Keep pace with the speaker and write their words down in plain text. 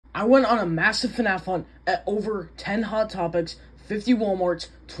I went on a massive Fnaf hunt at over 10 Hot Topics, 50 Walmarts,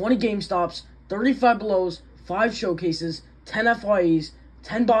 20 Gamestops, 35 Belows, 5 Showcases, 10 FYEs,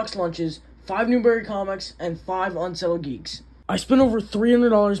 10 Box Lunches, 5 Newbury Comics, and 5 Unsettled Geeks. I spent over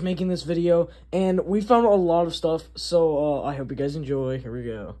 $300 making this video, and we found a lot of stuff, so I hope you guys enjoy. Here we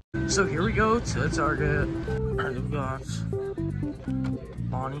go. So here we go to Target. Alright, we've got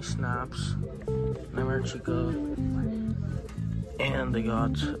Bonnie Snaps, Nightmare Chica, and they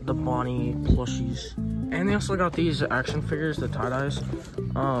got the Bonnie plushies. And they also got these action figures, the tie-dyes,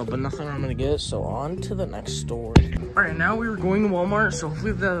 but nothing I'm gonna get, so on to the next store. Alright, now we were going to Walmart, so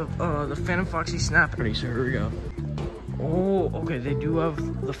hopefully the Phantom Foxy Snap ready, so here we go. Oh, okay, they do have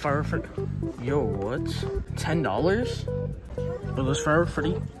the Fire Freddy. Yo, what? $10? But this Fire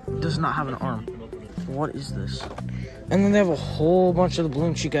Freddy does not have an arm. What is this? And then they have a whole bunch of the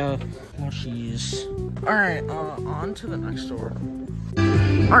Balloon Chica plushies. Alright, on to the next store.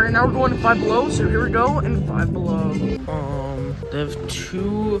 Alright, now we're going to Five Below, so here we go, and Five Below. They have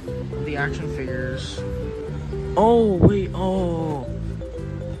 2 of the action figures. Oh, wait, oh,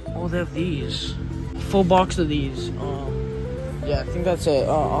 they have these. Full box of these. Yeah, I think that's it.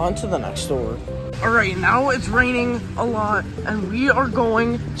 On to the next store. Alright, now it's raining a lot, and we are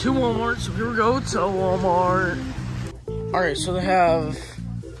going to Walmart, so here we go to Walmart. Alright, so they have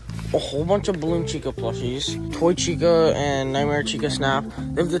a whole bunch of Balloon Chica plushies, Toy Chica and Nightmare Chica Snap.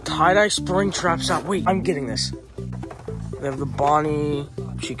 They have the tie-dye spring trap set. Wait, I'm getting this. They have the Bonnie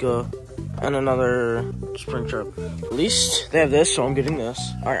Chica and another spring trap. At least they have this, so I'm getting this.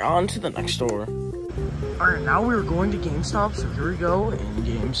 Alright, on to the next store. Alright, now we're going to Gamestop, so here we go in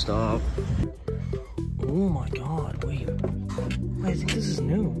GameStop. Oh my god, wait, I think this is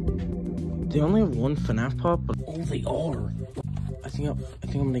new. They only have 1 Fnaf pop, but oh, they are. I think I'm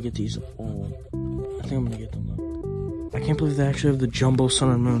gonna get these. Oh, I think I'm gonna get them though. I can't believe they actually have the Jumbo Sun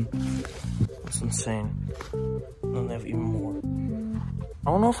and Moon. That's insane. And then they have even more.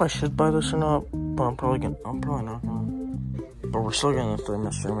 I don't know if I should buy this or not, but I'm probably not gonna. But we're still getting the 3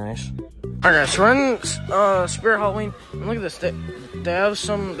 mystery minis. Alright guys, so we're in Spirit Halloween, and look at this, they have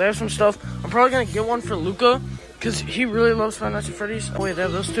some stuff. I'm probably gonna get one for Luca, because he really loves Five Nights at Freddy's. Oh wait, they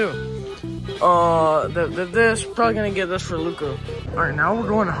have those too. This, probably gonna get this for Luca. Alright, now we're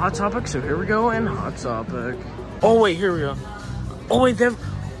going to Hot Topic, so here we go in Hot Topic. Oh wait, here we go. Oh wait, they have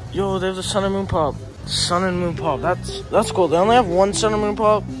the Sun and Moon Pop. Sun and Moon Pop, that's cool. They only have 1 Sun and Moon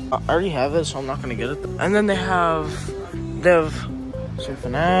Pop. I already have it, so I'm not gonna get it. And then they have some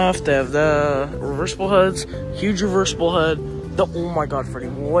Fnaf, they have the reversible heads, huge reversible head, oh my god, Freddy,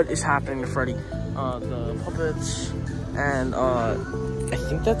 what is happening to Freddy? The puppets, and I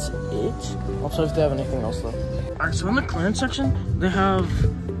think that's it. Also, if they have anything else though. Alright, so in the clearance section, they have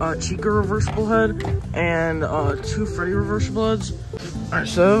Chica reversible head and 2 Freddy reversible heads. Alright,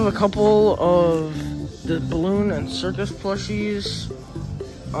 so they have a couple of the balloon and circus plushies,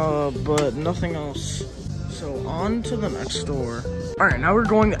 but nothing else. So on to the next store. Alright, now we're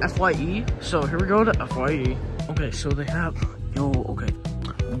going to FYE. So here we go to FYE. Okay, so they have,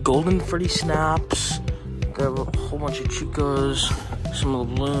 Golden Freddy Snaps. They have a whole bunch of Chicas, some of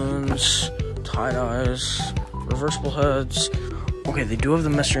the balloons, tie-dyes, reversible heads. Okay, they do have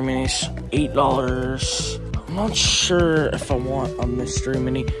the mystery minis, $8. I'm not sure if I want a mystery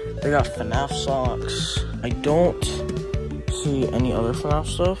mini. They got Fnaf socks. I don't see any other Fnaf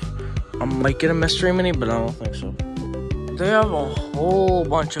stuff. I might get a mystery mini, but I don't think so. They have a whole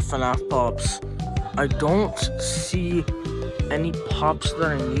bunch of Fnaf pops. I don't see any pops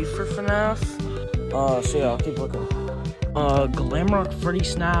that I need for Fnaf. So yeah, I'll keep looking. Glamrock Freddy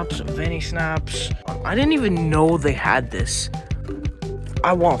Snaps, Vanny Snaps. I didn't even know they had this.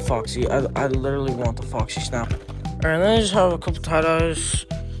 I want Foxy. I literally want the Foxy Snap. Alright, and then I just have a couple tie-dyes,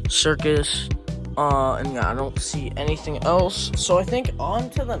 circus, and yeah, I don't see anything else. So I think on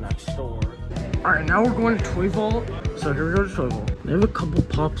to the next store. Alright, now we're going to Toy Vault. So here we go to Toy Vault. They have a couple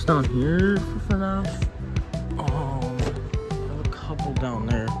pops down here for FNAF. They have a couple down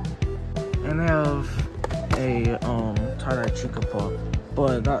there. And they have a tie-dye Chica pop.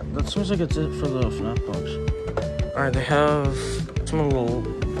 But that seems like it's it for the FNAF pops. Alright, they have some little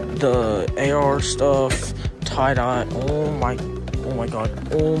the AR stuff, tie-dye. Oh my god.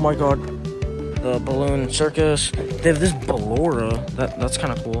 The balloon circus. They have this Ballora. That's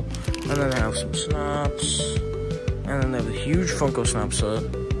kind of cool. And then they have some snaps. And then they have a huge Funko Snap set.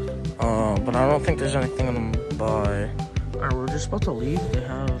 But I don't think there's anything I'm gonna buy. Alright, we're just about to leave. They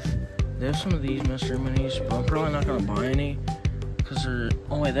have some of these mystery minis, but I'm probably not gonna buy any. Cause they're,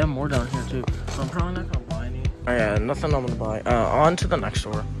 oh wait, they have more down here too. So I'm probably not gonna buy any. Alright, yeah, nothing I'm gonna buy. On to the next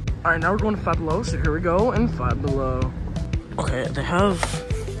store. Alright, now we're going to Five Below, so here we go, and Five Below. Okay, they have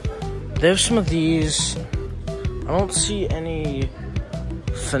They have some of these. I don't see any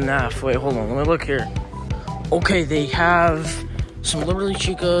Fnaf. Wait, hold on. Let me look here. Okay, they have some Liberty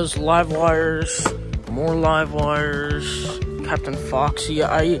Chicas, live wires, more live wires, Captain Foxy.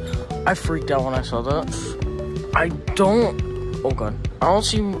 I freaked out when I saw that. Oh god, I don't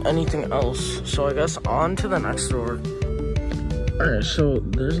see anything else. So I guess on to the next store. Alright, so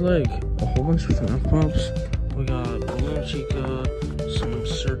there's like a whole bunch of Fnaf pops. We got Balloon Chica, some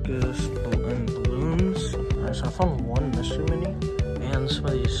circus and balloons. Alright, so I found one mystery mini and some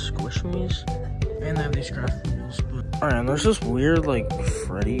of these Squishmies. And they have these craft wheels. Alright, and there's this weird like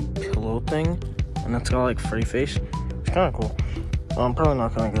Freddy pillow thing. And it's got like Freddy face. It's kind of cool. I'm probably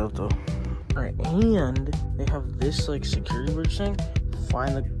not gonna get it though. Alright, and they have this like security bridge thing.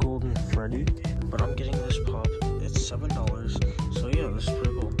 Find the golden Freddy. But I'm getting this pop. It's $7. So yeah, this is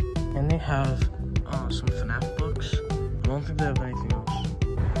pretty cool. And they have some Fnaf books. I don't think they have anything else.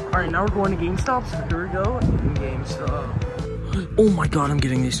 Alright, now we're going to Gamestop. So here we go. Gamestop. Oh my god, I'm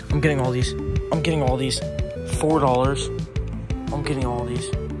getting these. I'm getting all these. I'm getting all these. $4. I'm getting all these.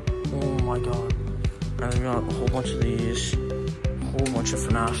 Oh my god. And we got a whole bunch of these. A whole bunch of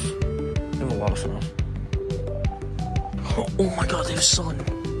Fnaf. They have a lot of Fnaf. Oh my god, they have Sun.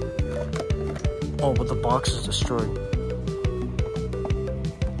 Oh, but the box is destroyed.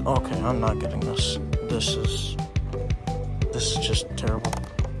 Okay, I'm not getting this. This is just terrible.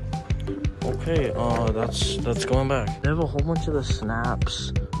 Okay, that's going back. They have a whole bunch of the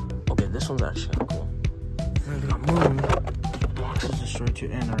snaps. Okay, this one's actually kind of cool. And they got Moon. The box is destroyed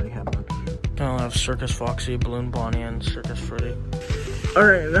too, and I already have one. Then I'll have Circus Foxy, Balloon Bonnie, and Circus Freddy.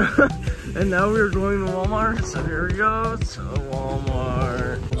 Alright, and now we're going to Walmart. So here we go to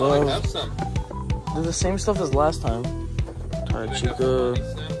Walmart. Oh, I have some. They're the same stuff as last time. Alright, Chica.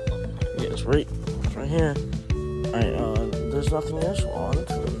 Yeah, it's right here. Alright, there's nothing else. So on to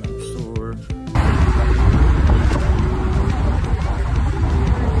the next store.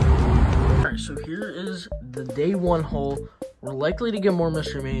 Alright, so here is the day one haul. We're likely to get more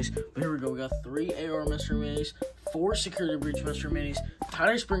mystery minis, but here we go. We got 3 AR mystery minis, 4 security breach mystery minis,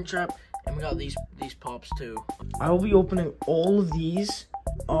 tie-dye spring trap, and we got these pops too. I will be opening all of these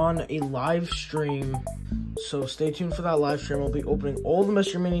on a live stream, so stay tuned for that live stream. I'll be opening all the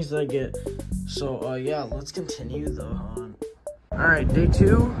mystery minis that I get. So yeah, let's continue the hunt. Alright, day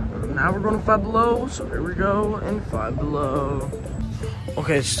 2. Now we're going to Five Below, so here we go in Five Below.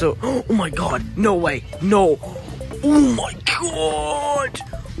 Okay, so oh my god, no way, no. Oh my god!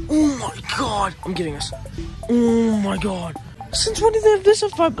 Oh my god! I'm getting this. Oh my god! Since when did they have this at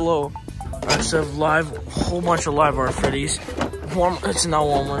Five Below? Alright, so I have a whole bunch of live art Freddy's. It's now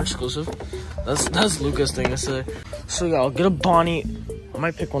Walmart exclusive. That's Luca's thing to say. So yeah, I'll get a Bonnie. I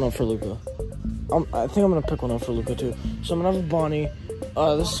might pick one up for Luca. I think I'm gonna pick one up for Luca too. So I'm gonna have a Bonnie.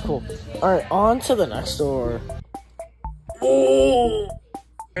 This is cool. Alright, on to the next store. Oh!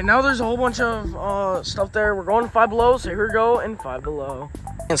 And now there's a whole bunch of stuff there. We're going to Five Below, so here we go in Five Below.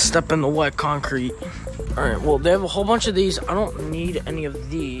 And step in the wet concrete. Alright, well, they have a whole bunch of these. I don't need any of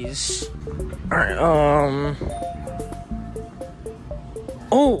these. Alright,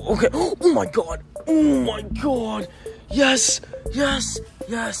 oh, okay. Oh my god. Oh my god. Yes, yes,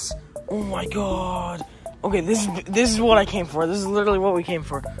 yes. Oh my god. Okay, this is what I came for. This is literally what we came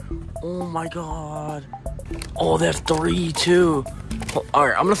for. Oh my god. Oh, they have 3 too.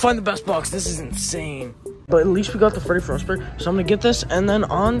 Alright, I'm gonna find the best box. This is insane. But at least we got the Freddy Frostberg. So I'm gonna get this and then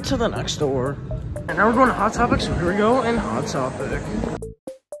on to the next store. And now we're going to Hot Topic, so here we go in Hot Topic.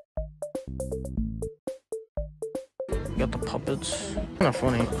 Got the puppets. Kind of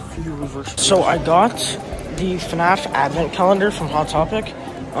funny. So I got the Fnaf Advent Calendar from Hot Topic.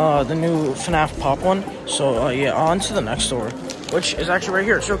 The new Fnaf Pop one. So yeah, on to the next store, which is actually right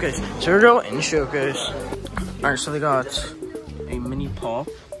here, Showcase. So here we go in Showcase. Alright, so they got a mini pop.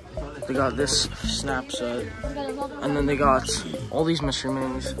 They got this snap set. And then they got all these mystery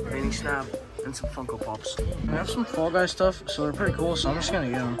minis, mini snap, and some Funko Pops. They have some Fall Guys stuff, so they're pretty cool, so I'm just gonna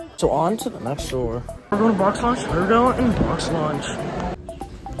get them. So on to the next store. We're going to Boxlunch. We're going in Boxlunch.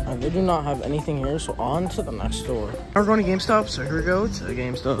 They do not have anything here, so on to the next store. We're going to GameStop, so here we go to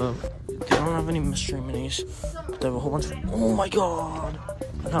GameStop. They don't have any mystery minis, but they have a whole bunch of, oh my god.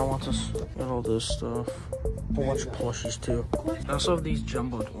 I kinda want this. Got all this stuff. A whole bunch of plushies too. I also have these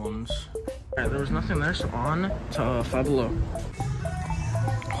jumboed ones. Alright, there was nothing there, so on to Five Below.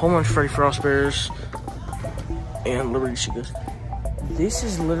 A whole bunch of Freddy Frostbears and Liberty Chicas. This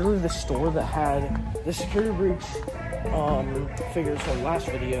is literally the store that had the security breach figures from last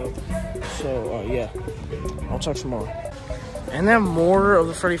video. So yeah, I'll check some more. And they have more of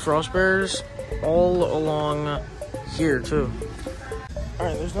the Freddy Frostbears all along here too.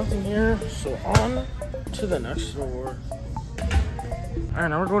 Alright, there's nothing here, so on to the next store.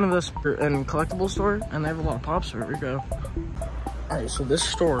 Alright, now we're going to this collectible store, and they have a lot of pops, so here we go. Alright, so this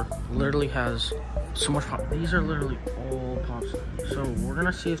store literally has so much pop. These are literally all pops. So we're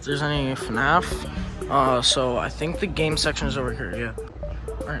gonna see if there's any Fnaf. So I think the game section is over here, yeah.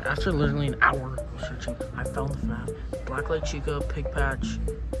 Alright, after literally an hour of searching, I found the Fnaf. Blacklight Chica, Pig Patch,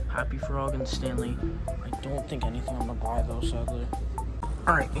 Happy Frog, and Stanley. I don't think anything I'm gonna buy though, sadly.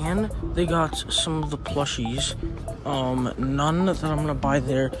 Alright, and they got some of the plushies. None that I'm gonna buy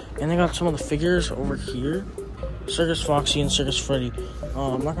there. And they got some of the figures over here. Circus Foxy and Circus Freddy.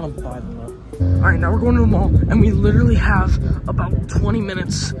 I'm not gonna buy them though. Alright, now we're going to the mall, and we literally have about 20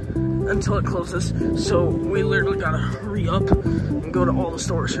 minutes until it closes. So we literally gotta hurry up and go to all the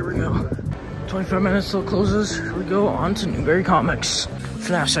stores. Here we go. 25 minutes till it closes. Here we go on to Newbury Comics.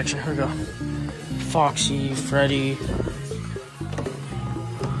 Fnaf section, here we go. Foxy, Freddy.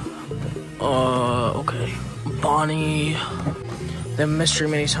 Okay. Bonnie. The mystery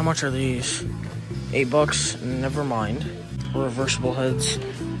minis, how much are these? $8, never mind. Reversible heads.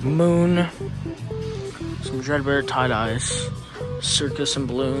 Moon. Some Dreadbear tie-dyes. Circus and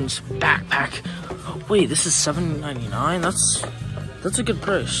balloons. Backpack. Oh, wait, this is $7.99? That's a good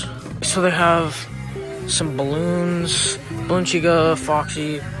price. So they have some balloons. Balloon Chica,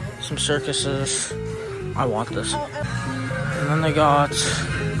 Foxy, some circuses. I want this. And then they got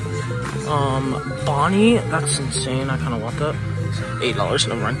Bonnie. That's insane. I kind of want that. $8,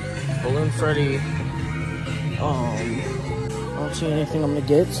 never mind. Balloon Freddy. I don't see anything I'm gonna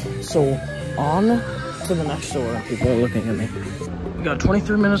get. So on to the next store. People are looking at me. We got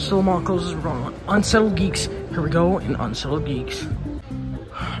 23 minutes till the mall closes. We're going on Unsettled Geeks. Here we go in Unsettled Geeks.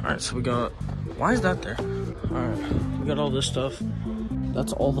 Alright, so we got, why is that there? Alright, we got all this stuff.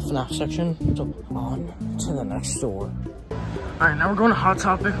 That's all the Fnaf section. So on to the next store. Alright, now we're going to Hot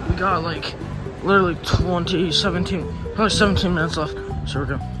Topic. We got like literally probably 17 minutes left. So we're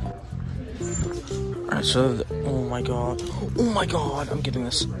going. Alright, so oh my god, I'm getting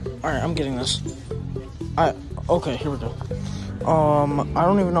this. Alright, I'm getting this. Okay, here we go. I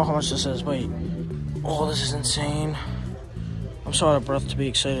don't even know how much this is. Wait. Oh, this is insane. I'm so out of breath to be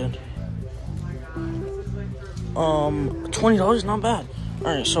excited. $20, not bad.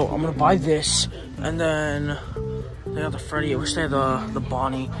 Alright, so I'm gonna buy this, and then they have the Freddy. I wish they had the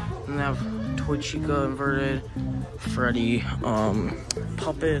Bonnie, and they have Toy Chica inverted, Freddy,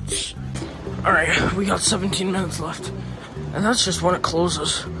 puppets. Alright, we got 17 minutes left, and that's just when it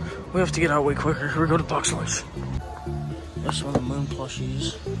closes. We have to get out way quicker. Here we go to Boxlunch. There's some of the moon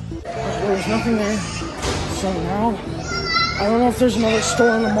plushies. There's nothing there, so now I don't know if there's another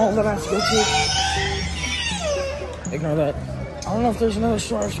store in the mall that I have to go to. Ignore that. I don't know if there's another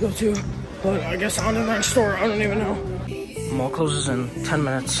store I have to go to, but I guess on to the next store. I don't even know. The mall closes in 10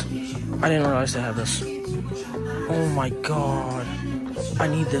 minutes. I didn't realize they had this. Oh my god. I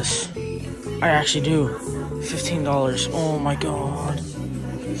need this. I actually do. $15. Oh my god.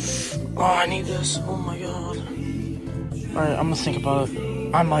 Oh, I need this. Oh my god. Alright, I'm gonna think about it.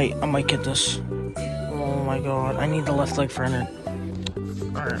 I might get this. Oh my god. I need the left leg for it.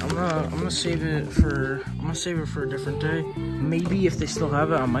 Alright, I'm gonna save it for a different day. Maybe if they still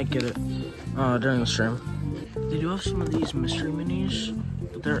have it, I might get it during the stream. They do have some of these mystery minis,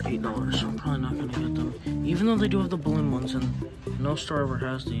 but they're $8, so I'm probably not gonna get them. Even though they do have the balloon ones, and no store ever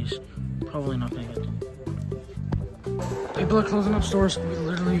has these, probably not gonna get them. People are closing up stores. We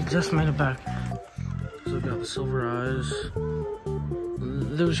literally just made it back. So we got the Silver Eyes.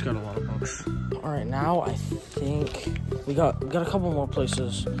 They just got a lot of books. All right, now I think we got a couple more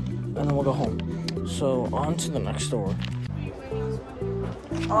places, and then we'll go home. So on to the next store.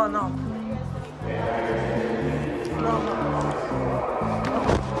 Oh no.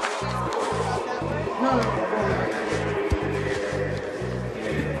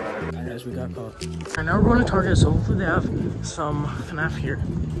 Alright guys, we got caught. Alright, now we're going to Target, so hopefully they have some Fnaf here.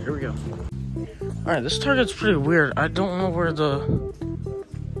 Here we go. Alright, this Target's pretty weird. I don't know where the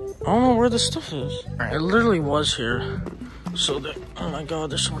stuff is. Alright, it literally was here. So oh my god,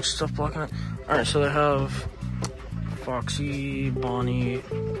 there's so much stuff blocking it. Alright, so they have Foxy, Bonnie,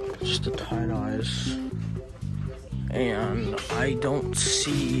 just the tie-dyes. And I don't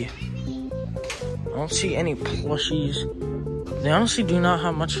see any plushies. They honestly do not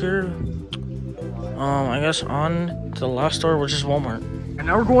have much here. I guess on to the last store, which is Walmart. And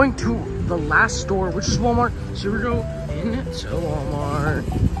now we're going to the last store, which is Walmart. So here we go into Walmart.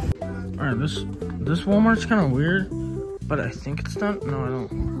 Alright, this Walmart's kind of weird, but I think it's done. No, I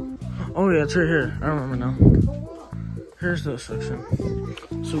don't. Oh yeah, it's right here. I remember now. Here's the section.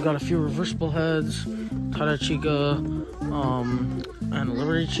 So we got a few reversible heads, Tada Chica, and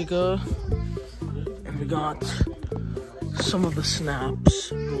Liberty Chica. And we got some of the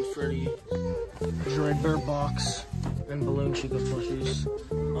Snaps, Gold Freddy, Dread Bear Box, and Balloon Chica plushies.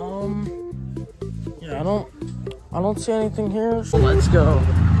 Yeah, I don't see anything here, so let's go.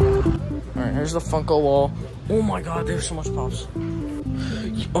 Alright, here's the Funko wall. Oh my god, they have so much pops.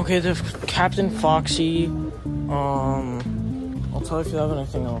 Okay, they have Captain Foxy. I'll tell you if you have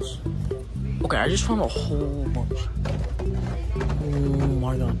anything else. Okay, I just found a whole bunch. Oh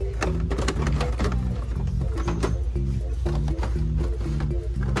my god.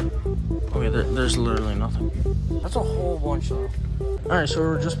 Okay, there's literally nothing. That's a whole bunch though. Alright, so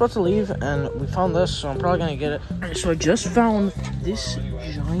we're just about to leave and we found this, so I'm probably gonna get it. Alright, so I just found this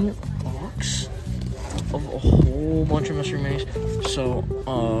giant box of a whole bunch of mystery minis. So,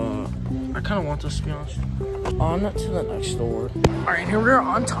 I kind of want this, to be honest. On to the next door. Alright, here we are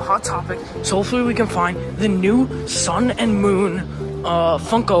on to Hot Topic. So hopefully we can find the new Sun and Moon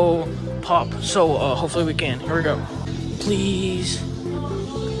Funko Pop. So hopefully we can. Here we go. Please.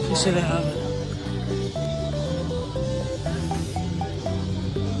 Please say they have it.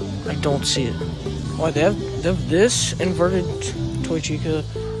 I don't see it. Oh, they have this inverted Toy Chica.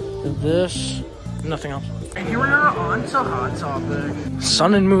 This. Nothing else. And here we are on to Hot Topic.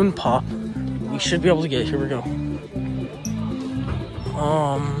 Sun and Moon Pop. We should be able to get it. Here we go.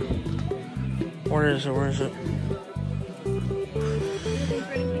 Where is it? Where is it?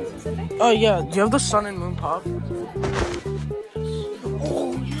 Oh yeah, do you have the Sun and Moon Pop?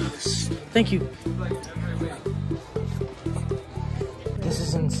 Oh yes. Thank you. This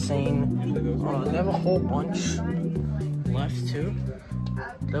is insane. They have a whole bunch left too.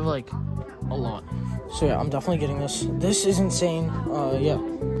 They have like a lot. So yeah, I'm definitely getting this. This is insane. Yeah.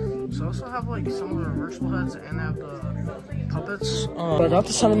 So I also have like some of the reversible heads and I have the puppets. But I got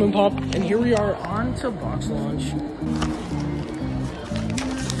the Sun and Moon Pop, and here we are on to Boxlunch.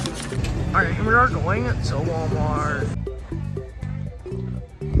 Alright, here we are going to Walmart.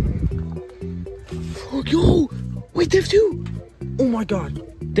 Oh, yo! Wait, they have two! Oh my god,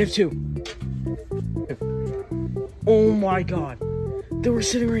 they have two. Oh my god. They were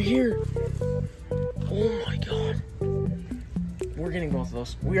sitting right here. Oh my god. We're getting both of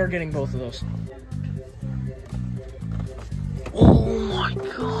those. We are getting both of those. Oh my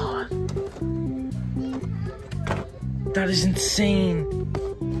god. That is insane.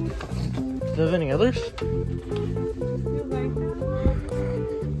 Do they have any others?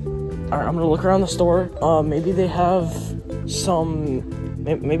 Alright, I'm gonna look around the store. Maybe they have some...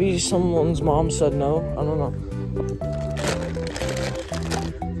 Maybe someone's mom said no. I don't know.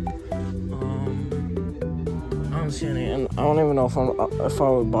 I don't see any, and I don't even know if I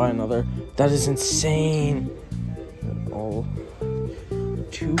would buy another. That is insane. Oh,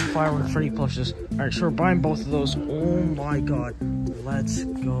 2 Firework Freddy plushes. Alright, so we're buying both of those. Oh my god. Let's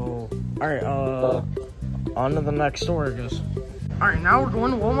go. Alright, on to the next store, I guess. Alright, now we're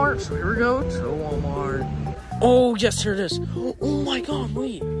going to Walmart, so here we go to Walmart. Oh, yes, here it is. Oh my god,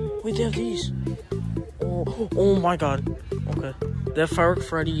 wait, they have these. Oh my god. Okay. They have Firework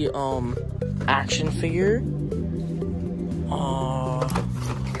Freddy, action figure.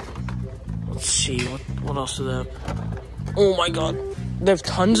 Let's see, what else do they have? Oh my god. They have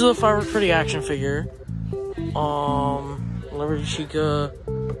tons of the Firework Freddy action figure. Liberty Chica.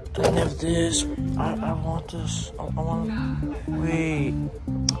 And they have this. I want this. I want it. Wait.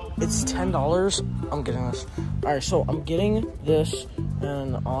 It's $10. I'm getting this. Alright, so I'm getting this.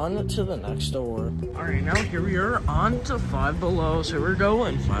 And on to the next store. Alright, now here we are on to Five Below. So here we go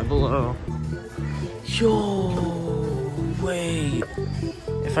in Five Below. Yo, wait.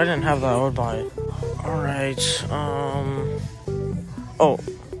 If I didn't have that, I would buy it. Alright, oh,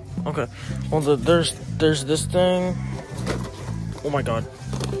 okay. Well, there's this thing. Oh my god.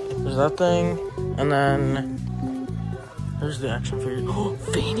 There's that thing. And then there's the action figure. Oh,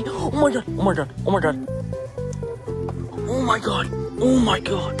 Fanny. Oh my god. Oh my god. Oh my god. Oh my god. Oh my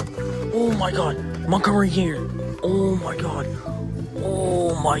god. Oh my god. Montgomery here. Oh my god.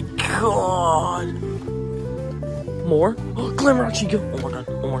 Oh my god. More? Oh, Glamour Chica. Oh my god.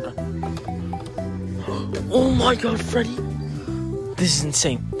 Oh my god. Oh my god, Freddy. This is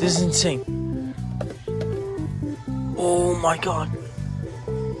insane. This is insane. Oh my god.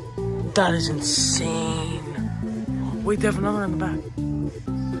 That is insane. Wait, they have another in the back.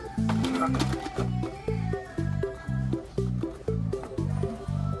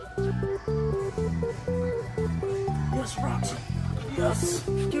 Yes, Roxy. Yes.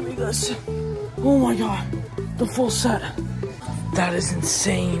 Give me this. Oh my god. The full set. That is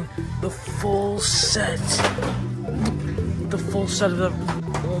insane. The full set. The full set of them.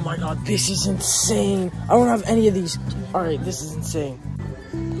 Oh my god, this is insane. I don't have any of these. Alright, this is insane.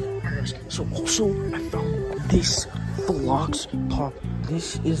 Alright, so also I found this Vlogs pop.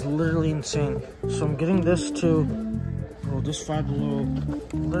 This is literally insane. So I'm getting this too. Bro, this Five Below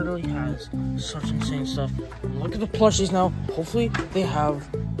literally has such insane stuff. Look at the plushies now. Hopefully they have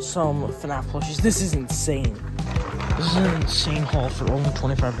some Fnaf plushies. This is insane. This is an insane haul for only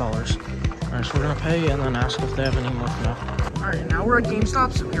 $25. Alright, so we're gonna pay and then ask if they have any more Fnaf. Alright, now we're at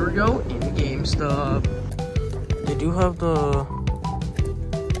Gamestop, so here we go in Gamestop. They do have the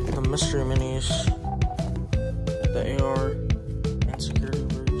mystery minis, the AR, and security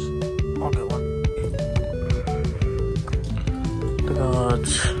bridge. I'll get one. They got...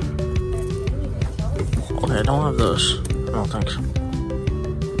 Okay, I don't have those. I don't think so.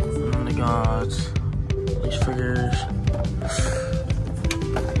 And then they got these figures.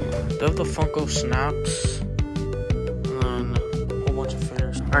 They have the Funko Snaps. And then a whole bunch of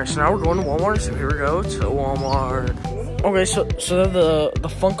figures. Alright, so now we're going to Walmart, so here we go to Walmart. Okay, so they have the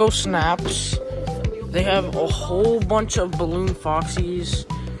Funko Snaps. They have a whole bunch of balloon Foxies.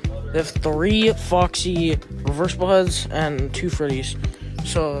 They have 3 Foxy reversible heads and 2 Freddies.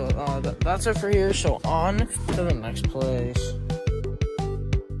 So that's it for here. So on to the next place.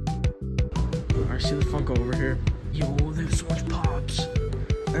 Alright, see the Funko over here. Yo, they have so much pops.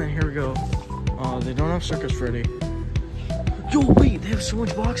 And then here we go. They don't have Circus Freddy. Yo, wait, they have so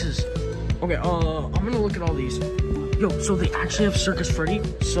much boxes. Okay, I'm gonna look at all these. Yo, so they actually have Circus Freddy.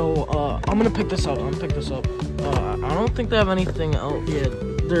 So, I'm gonna pick this up. I don't think they have anything else. Yeah,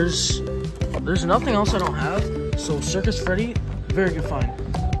 there's nothing else I don't have. So, Circus Freddy, very good find.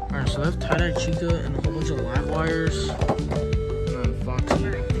 Alright, so they have tie-dye Chica and a whole bunch of live wires. And then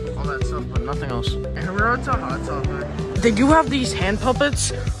Foxy, all that stuff, but nothing else. And we're on to Hot Topic. They do have these hand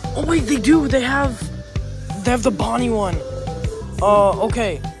puppets. Oh, wait, they do. They have the Bonnie one.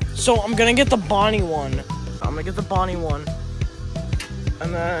 Okay. So, I'm gonna get the Bonnie one.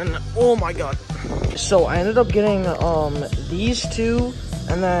 And then, oh my god. So I ended up getting these 2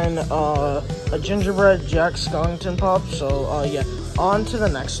 and then a gingerbread Jack Skellington pop. So yeah, on to the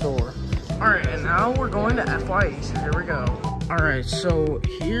next store. Alright, and now we're going to FYE, so here we go. Alright, so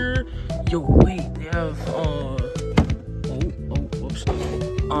here, yo, wait, they have whoops.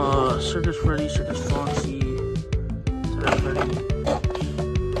 Circus Freddy, Circus Foxy, Freddy.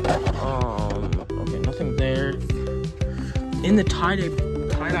 Okay, nothing there. In the tie-dye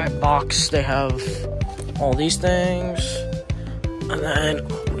box, they have all these things. And then,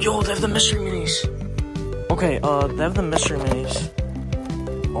 yo, they have the mystery minis. Okay, they have the mystery minis.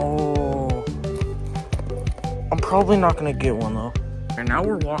 Oh, I'm probably not gonna get one though. And now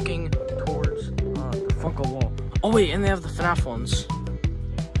we're walking towards the Funko wall. Oh wait, and they have the Fnaf ones.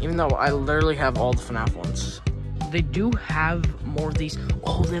 Even though I literally have all the Fnaf ones. They do have more of these.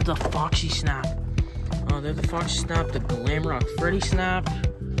 Oh, they have the Foxy Snap. They have the Foxy Snap, the Glamrock Freddy Snap,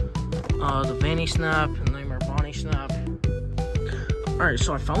 the Vanny Snap, and Nightmare Bonnie Snap. Alright,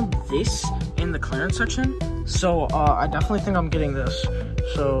 so I found this in the clearance section. So, I definitely think I'm getting this.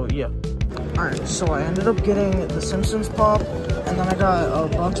 So, yeah. Alright, so I ended up getting the Simpsons pop, and then I got a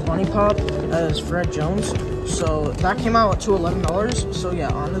Bugs Bunny pop as Fred Jones. So, that came out to $11. So, yeah,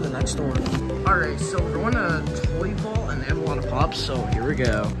 on to the next store. Alright, so we're going to Toy Ball, and they have a lot of pops, so here we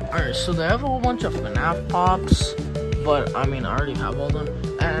go. Alright, so they have a whole bunch of Fnaf pops, but, I mean, I already have all of them,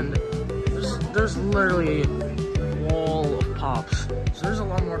 and there's literally a wall of pops, so there's a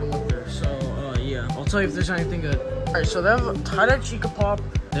lot more to look there, so, yeah, I'll tell you if there's anything good. Alright, so they have a tie-dye Chica pop.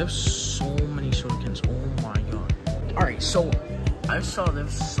 They have so many shurikens, oh my god. Alright, so, I saw they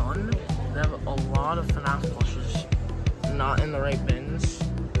have Sun. They have a lot of Fnaf plushes, not in the right bins.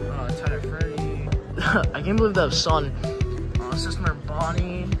 Tie-dye Freddy. I can't believe they have Sun. Sister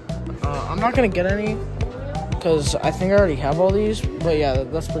Bonnie. I'm not gonna get any because I think I already have all these. But yeah,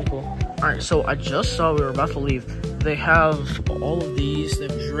 that's pretty cool. All right, so I just saw we were about to leave. They have all of these. They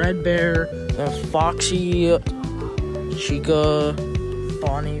have Dreadbear. They have Foxy, Chica,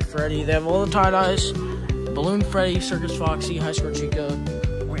 Bonnie, Freddy. They have all the tie-dyes. Balloon Freddy, Circus Foxy, High Score Chica.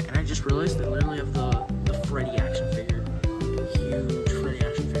 Wait, and I just realized they literally have the Freddy action figure. Huge Freddy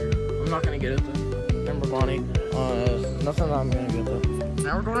action figure. I'm not gonna get it though. Remember Bonnie. Nothing that I'm gonna get though.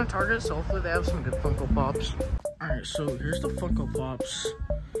 Now we're going to Target, so hopefully they have some good Funko Pops. Alright, so here's the Funko Pops.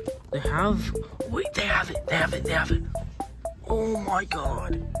 They have, wait, they have it. Oh my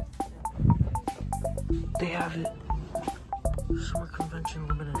god. They have it. Summer Convention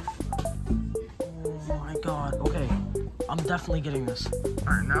Limited. Oh my god, okay. I'm definitely getting this.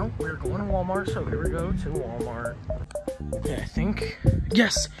 Alright, now we're going to Walmart, so here we go to Walmart. Okay, I think,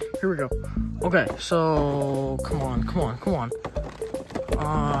 yes, here we go. Okay, so, come on.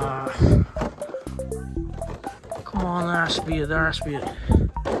 Come on, there has to be it. There has to be it.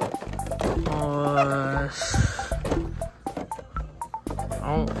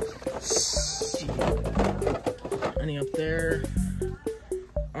 I don't see any up there.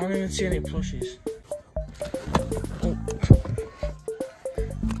 I don't even see any plushies. Oh.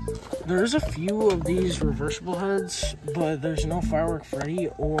 There's a few of these reversible heads, but there's no Firework Freddy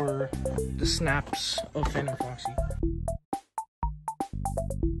or the snaps of Fnaf Foxy.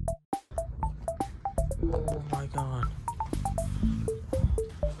 Oh my god.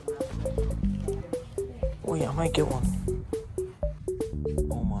 Oh yeah, I might get one.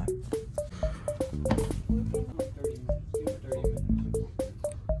 Oh my.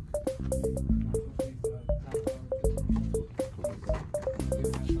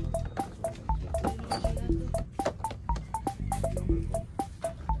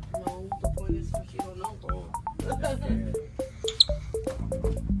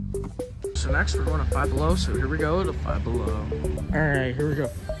 So next we're going to Five Below, so here we go to Five Below. Alright, here we go.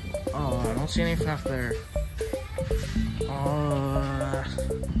 Oh, I don't see any Fnaf there.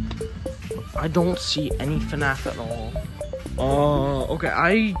 I don't see any Fnaf at all. Okay,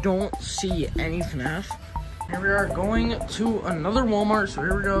 I don't see any Fnaf. Here we are going to another Walmart, so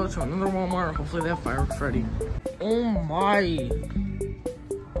here we go to another Walmart. Hopefully they have Firework Freddy. Oh my.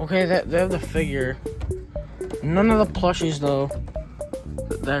 Okay, they have the figure. None of the plushies though.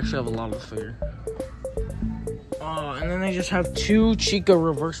 They actually have a lot of the figure. And then they just have two Chica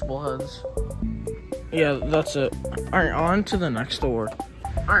reversible heads. Yeah, that's it. Alright, on to the next store.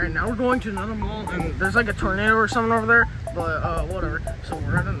 Alright, now we're going to another mall, and there's like a tornado or something over there, but whatever. So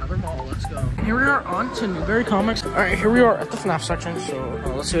we're at another mall, let's go. And here we are on to Newbury Comics. Alright, here we are at the Fnaf section, so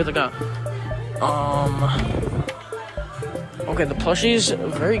let's see what they got. Okay, the plushies,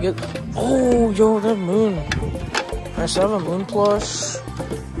 very good. Oh, yo, the moon. Nice to have a moon plush.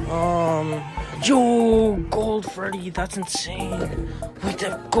 Yo, Gold Freddy, that's insane. Wait,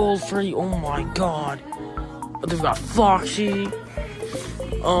 that Gold Freddy, oh my god. They've got Foxy.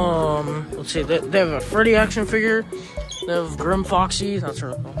 Let's see, they have a Freddy action figure. They have Grim Foxy, that's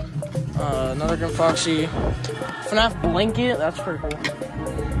really cool. Another Grim Foxy. Fnaf blanket, that's pretty cool.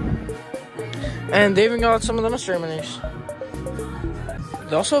 And they even got some of the mystery minis.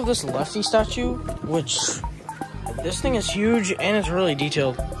 They also have this Lefty statue, which this thing is huge and it's really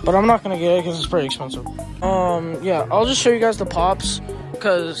detailed. But I'm not gonna get it because it's pretty expensive. Yeah, I'll just show you guys the pops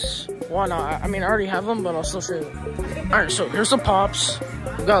because why not? I mean, I already have them, but I'll still show you. Alright, so here's the pops.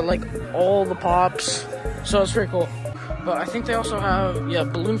 We've got like all the pops, so it's pretty cool. But I think they also have, yeah,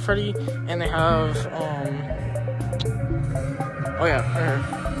 Balloon Freddy, and they have, oh yeah,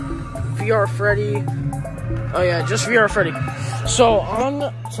 VR Freddy. Oh yeah, just VR Freddy. So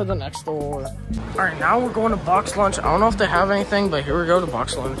on to the next store. Alright, now we're going to Boxlunch. I don't know if they have anything, but here we go to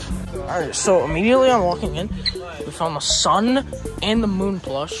Boxlunch. Alright, so immediately on walking in, we found the sun and the moon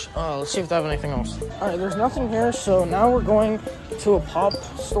plush. Let's see if they have anything else. Alright, there's nothing here, so now we're going to a pop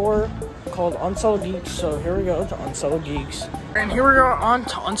store called Unsettled Geeks. So here we go to Unsettled Geeks. And here we are on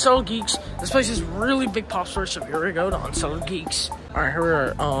to Unsettled Geeks. This place is really big pop store, so here we go to Unsettled Geeks. Alright, here we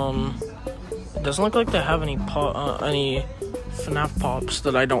are. It doesn't look like they have any Fnaf pops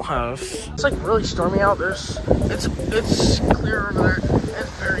that I don't have. It's like really stormy out. It's clear over there. It's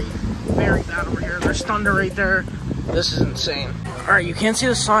very, very bad over here. There's thunder right there. This is insane. Alright, you can't see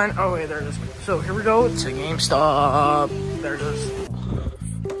the sign. Oh wait, there it is. So here we go to Gamestop. There it is.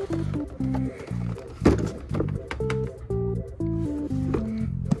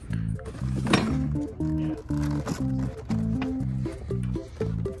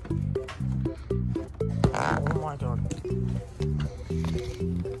 Oh my god.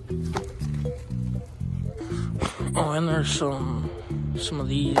 Oh, and there's some of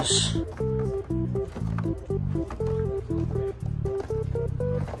these.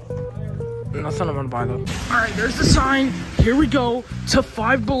 Nothing I'm gonna buy though. Alright, there's the sign. Here we go to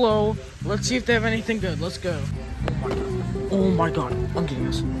Five Below. Let's see if they have anything good. Let's go. Oh my god. Oh my god. I'm getting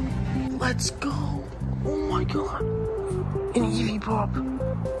this. Let's go. Oh my god. An Eevee pop.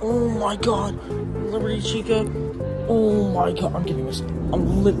 Oh my god. Liberty Chica. Oh my god. I'm getting this.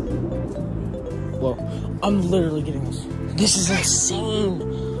 I'm literally getting this. This is insane.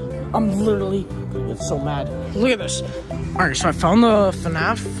 I'm literally gonna get so mad. Look at this. Alright, so I found the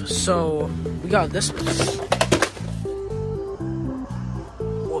Fnaf. So we got this.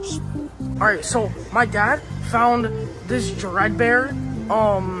 Whoops. Alright, so my dad found this Dreadbear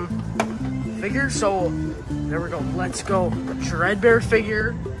figure. So there we go. Let's go. Dreadbear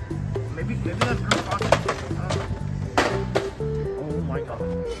figure. Maybe that's Grim Foxy. Oh my god.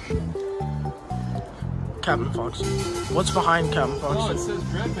 Captain Foxy. What's behind Captain Foxy? Oh, it says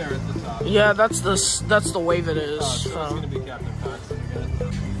Dreadbear at the top. Yeah, that's the wave it is. Oh, so it's gonna be Captain Foxy again.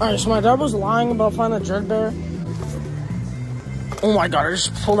 Alright, so my dad was lying about finding a Dreadbear. Oh my god, I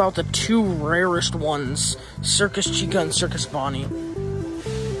just pulled out the 2 rarest ones. Circus Chica and Circus Bonnie.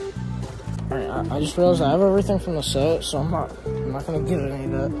 Alright, I just realized I have everything from the set, so I'm not gonna get any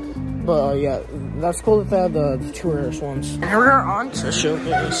of that. But yeah, that's cool that they had the 2 rarest ones. And here we are on to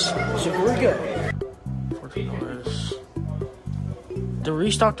showcase. So here we go. $14. They're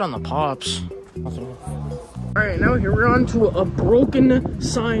restocked on the pops. Nothing. Alright, now here we're on to a broken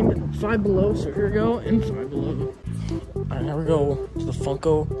signed Five Below. So here we go, and Five Below. Alright, here we go to the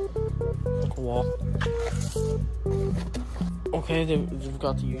Funko wall. Okay, they've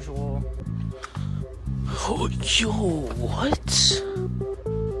got the usual. Oh, yo, what?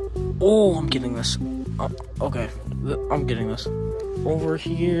 Oh, I'm getting this. Okay, I'm getting this. Over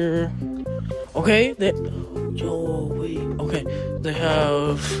here. Okay, yo, wait. Okay, they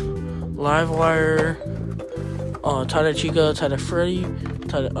have Livewire, Tie-Dye Chica, Tie-Dye Freddy,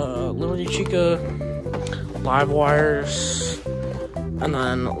 Liberty Chica, Livewires, and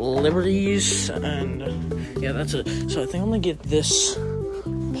then Liberties, and yeah, that's it. So I think I'm gonna get this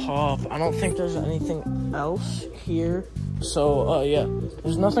pop. I don't think there's anything else here. So, yeah,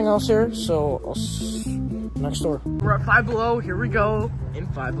 there's nothing else here, so next door. We're at Five Below, here we go, in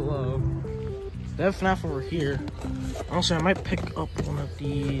Five Below. They have Fnaf over here. Honestly, I might pick up one of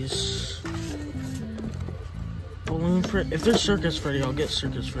these. Balloon Freddy. If there's Circus Freddy, I'll get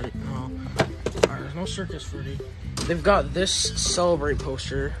Circus Freddy. No. Alright, there's no Circus Freddy. They've got this Celebrate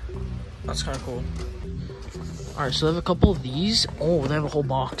poster. That's kind of cool. Alright, so they have a couple of these. Oh, they have a whole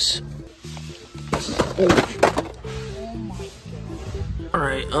box. Oh.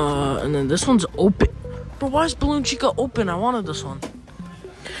 Alright, and then this one's open. But why is Balloon Chica open? I wanted this one.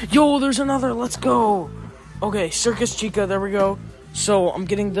 Yo, there's another. Let's go. Okay, Circus Chica. There we go. So I'm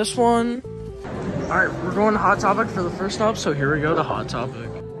getting this one. Alright, we're going to Hot Topic for the first stop. So here we go to Hot Topic.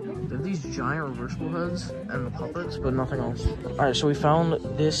 They have these giant reversible heads and the puppets, but nothing else. Alright, so we found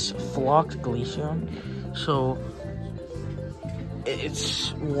this flocked Glaceon. So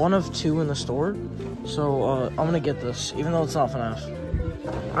it's one of 2 in the store. So I'm gonna get this, even though it's not FNAF.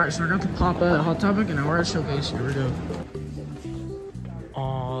 Alright, so we got the pop at Hot Topic, and now we're at Showcase. Here we go.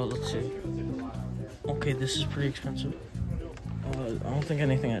 Let's see. Okay, this is pretty expensive. I don't think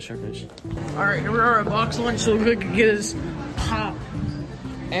anything at Showcase. Alright, here we are at Boxlunch, so we could get his pop.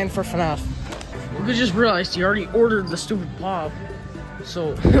 And for FNAF. We just realized he already ordered the stupid pop.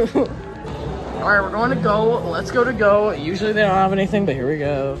 So, alright, we're going to Go. Let's go to Go. Usually they don't have anything, but here we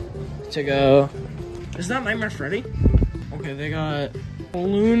go. To Go. Is that Nightmare Freddy? Okay, they got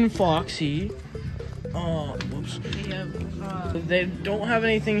Balloon Foxy. Whoops. They don't have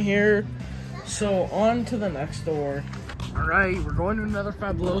anything here. So, on to the next door. Alright, we're going to another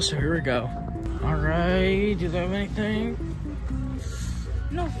Five Below, so here we go. Alright, do they have anything?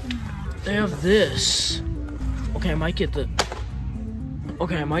 No. They have this. Okay, I might get the...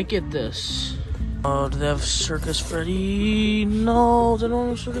 Okay, I might get this. Do they have Circus Freddy? No, they don't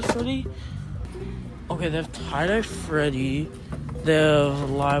have Circus Freddy. Okay, they have Tie-Dye Freddy. They have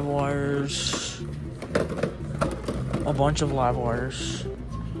Live Wires. A bunch of Live Wires.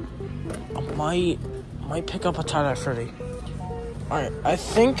 I might pick up a Tie-Dye Freddy. Alright, I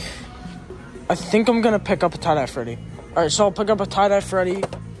think I'm gonna pick up a Tie-Dye Freddy. Alright, so I'll pick up a Tie-Dye Freddy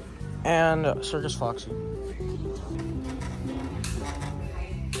and Circus Foxy.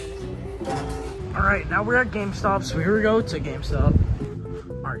 Alright, now we're at Gamestop, so here we go to Gamestop.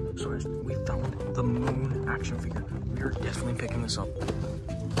 Alright, so we found the Moon action figure. We are definitely picking this up.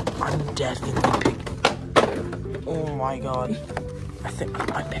 I'm definitely picking. Oh my god. I think I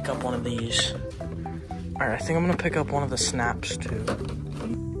might pick up one of these. Alright, I think I'm gonna pick up one of the snaps too.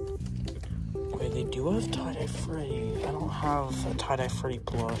 Okay, they do have Tie-Dye Freddy. I don't have a Tie-Dye Freddy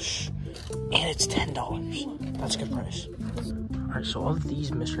plush. And it's $10. That's a good price. Alright, so of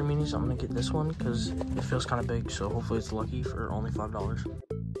these mystery minis, I'm gonna get this one because it feels kind of big, so hopefully it's lucky for only $5.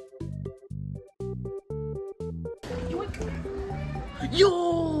 Yo!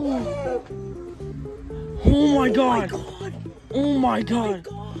 Oh my god! Oh my god!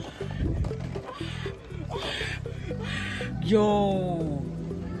 Yo!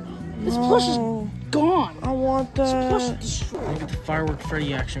 This plush is gone. I want that. This plush is destroyed. I'll get the Firework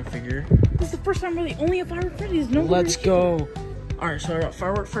Freddy action figure. This is the first time really only a Firework Freddy. There's no. Let's go. Alright, so I got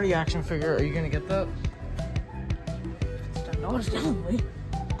Firework Freddy action figure. Are you gonna get that? $10 definitely.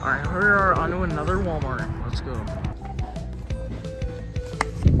 Alright, we are on to another Walmart. Let's go.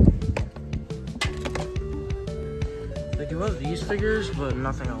 They do have these figures, but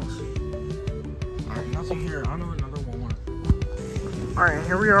nothing else. Alright, nothing see here. I know another Walmart. Alright,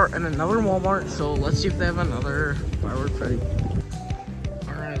 here we are in another Walmart. So let's see if they have another Firework Freddy.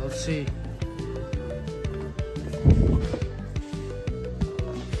 Alright, let's see.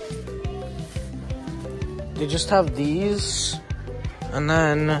 They just have these. And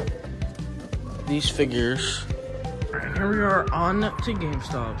then these figures. Alright, here we are on to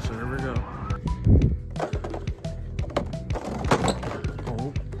Gamestop. So here we go.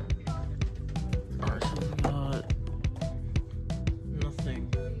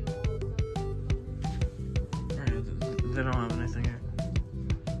 They don't have anything here.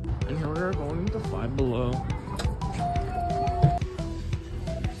 And here we are going to Five Below.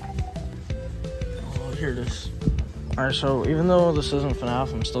 Oh, here it is. Alright, so even though this isn't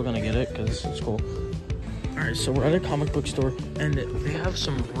Fnaf, I'm still gonna get it because it's cool. Alright, so we're at a comic book store and they have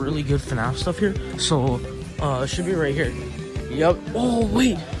some really good Fnaf stuff here. So, it should be right here. Yep. Oh,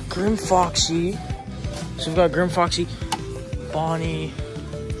 wait. Grim Foxy. So we've got Grim Foxy, Bonnie,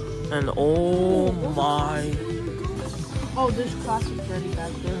 and oh my. Oh, there's classic Freddy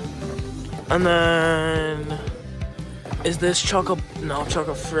back there. And then, is this Choco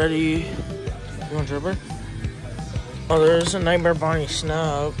Freddy? You want Dribber? Oh, there's a Nightmare Bonnie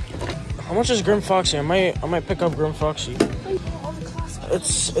Snap. How much is Grim Foxy? I might pick up Grim Foxy.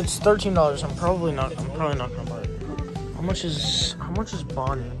 It's $13. I'm probably not gonna buy it. How much is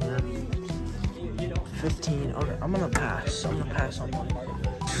Bonnie here? 15. Okay, I'm gonna pass on Bonnie.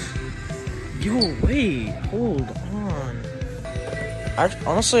 Yo, wait, hold on.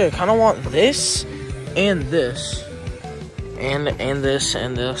 Honestly, I kind of want this and this. And this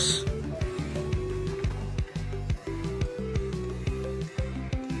and this.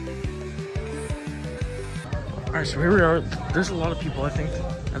 Alright, so here we are. There's a lot of people, I think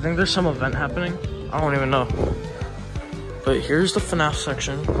there's some event happening. I don't even know. But here's the Fnaf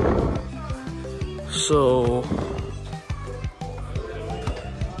section. So...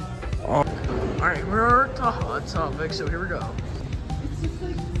 Alright, we're to Hot Topic, so here we go.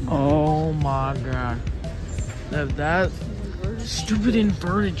 Oh my god. That stupid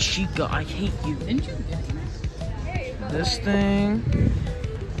inverted Chica, I hate you. Didn't you get it? This thing.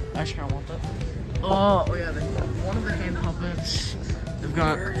 Actually, I want that. Oh yeah, they have one of the hand puppets. They've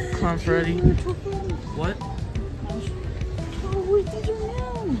got Clown Freddy. What? Oh, wait, these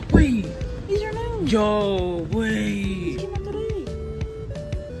are new. Wait. These are new. Yo, wait. These came out today.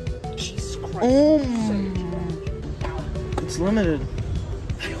 Jesus Christ. Oh, it's limited.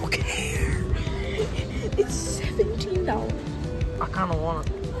 I don't care. It's $17. I kind of want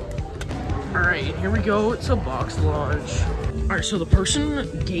it. Alright, here we go. It's a Boxlunch. Alright, so the person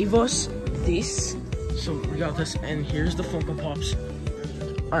gave us this. So we got this, and here's the Funko Pops.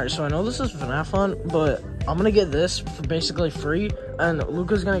 Alright, so I know this is Fnaf fun, but I'm gonna get this for basically free, and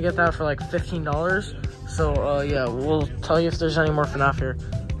Luca's gonna get that for like $15. So, yeah, we'll tell you if there's any more Fnaf here.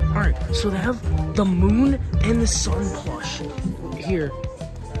 Alright, so they have the moon and the sun plush here.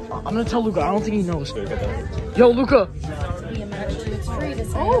 I'm gonna tell Luca, I don't think he knows. Yo, Luca!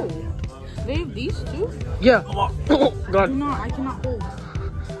 Oh, they have these too? Yeah. Oh, God. I cannot hold.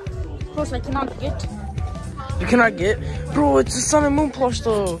 Plus, I cannot get. You cannot get? Bro, it's a sun and moon plush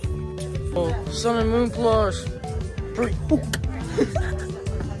though. Oh, sun and moon plush. Free.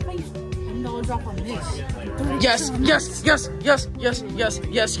 $10 off on this. Yes.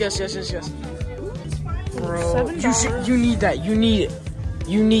 Bro, you need that. You need it.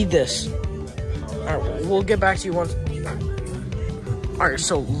 You need this. Alright, we'll get back to you once. Alright,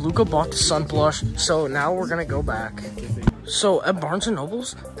 so Luca bought the sun plush, so now we're gonna go back. So at Barnes &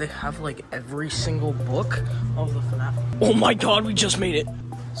 Noble's, they have like every single book of the Fnaf. Oh my god, we just made it!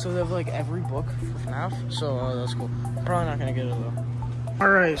 So they have like every book for Fnaf, so that's cool. Probably not gonna get it though.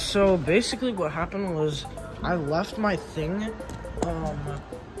 Alright, so basically what happened was I left my thing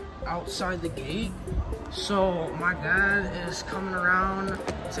outside the gate. So my dad is coming around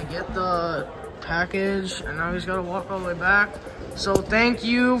to get the package, and now he's gotta walk all the way back. So thank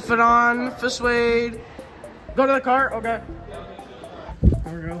you, Fadon, Fiswade. Go to the car, okay.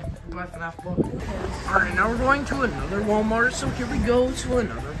 There we go, my Fnaf book. Alright, now we're going to another Walmart, so here we go to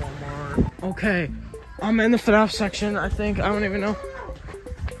another Walmart. Okay, I'm in the Fnaf section, I think, I don't even know.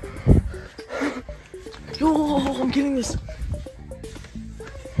 Yo, I'm getting this.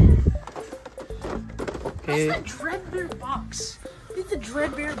 Okay. That's the Dreadbeard box. It's the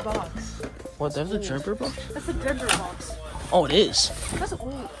Dreadbeard box. What, that's the Dreadbeard box? That's the Dreadbeard box. Oh, it is. That's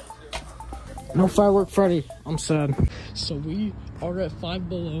old. No Firework Freddy. I'm sad. So we are at Five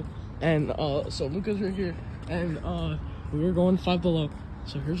Below, and so Luca's right here, and we are going Five Below.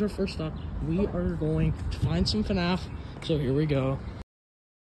 So here's our first stop. We are going to find some Fnaf. So here we go.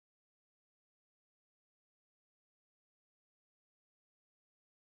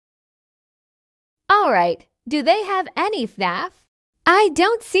 All right. Do they have any Fnaf? I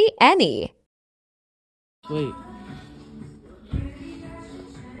don't see any. Wait.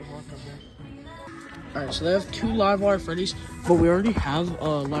 Alright, so they have 2 Livewire Freddy's, but we already have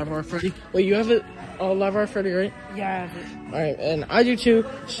Livewire Freddy. Wait, you have it, Livewire Freddy, right? Yeah, I have it. Alright, and I do too,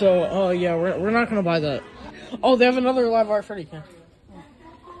 so, yeah, we're not gonna buy that. Oh, they have another Livewire Freddy can.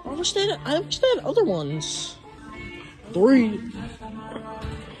 I wish they had other ones. 3.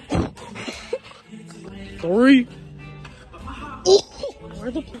 3.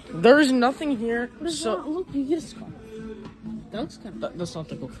 There's nothing here, so... Look, you get a scarf. That looks kind of... That's not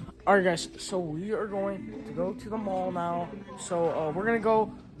the goal. Alright guys, so we are going to go to the mall now. So we're gonna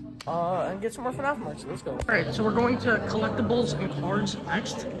go and get some more FNAF merch. Let's go. Alright, so we're going to collectibles and cards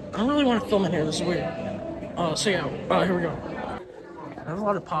next. I don't really want to film in here, this is weird. So yeah, here we go. They have a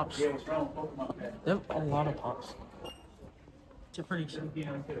lot of pops. They have a lot of pops. It's pretty cute.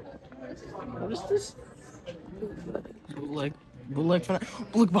 What is this? Bootleg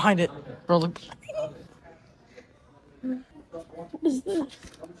FNAF. Look behind it. Bro, look. What is this?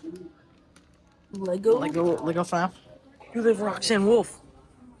 Lego FNAF. Dude, they have Roxanne Wolf.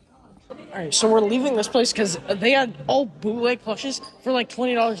 Alright, so we're leaving this place because they had all bootleg plushes for like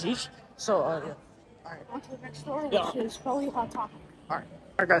 $20 each. So, yeah. Alright. On to the next store, which Yeah. is probably Hot Topic. Alright.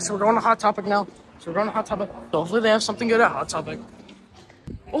 Alright, guys, so we're going to Hot Topic now. So hopefully they have something good at Hot Topic.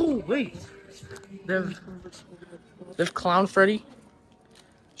 Oh, wait. They have Clown Freddy,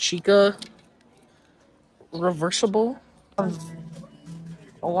 Chica, Reversible. A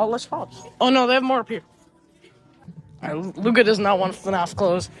lot less pops. Oh no, they have more up here. Alright, Luca does not want FNAF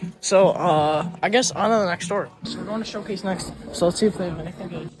clothes. So, I guess on to the next store. So we're going to Showcase next. So let's see if they have anything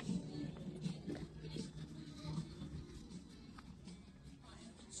good.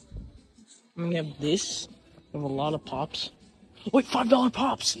 I mean, they have this. They have a lot of pops. Wait, $5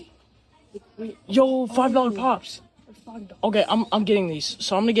 pops! Yo, $5 pops! Okay, I'm getting these.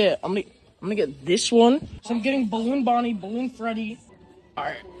 So I'm gonna get this one. So I'm getting Balloon Bonnie, Balloon Freddy,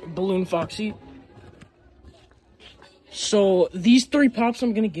 alright, Balloon Foxy. So these 3 pops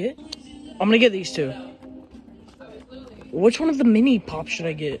I'm gonna get these 2. Which one of the mini pops should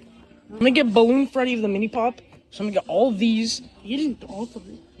I get? I'm gonna get Balloon Freddy of the mini pop. So I'm gonna get all of these. You didn't all of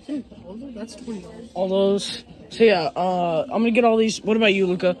them. That's $20. All those. So yeah, I'm gonna get all these. What about you,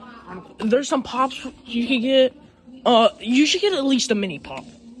 Luca? There's some pops you could get. You should get at least a mini pop.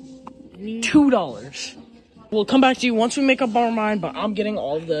 $2. We'll come back to you once we make up our mind, but I'm getting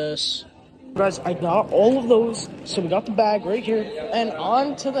all of this. Guys, I got all of those, so we got the bag right here, and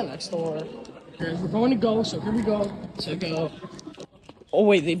on to the next store. Guys, we're going to go, so here we go. So go. Oh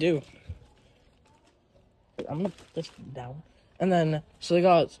wait, they do. Wait, I'm gonna put this down. And then, so they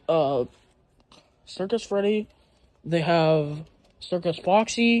got, Circus Freddy, they have Circus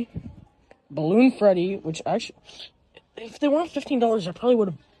Foxy, Balloon Freddy, which actually, if they weren't $15, I probably would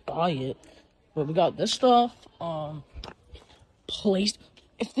have buy it. But we got this stuff.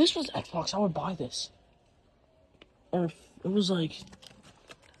 If this was Xbox, I would buy this. Or if it was like,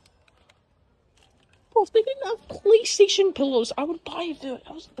 bro, if they didn't have PlayStation pillows, I would buy it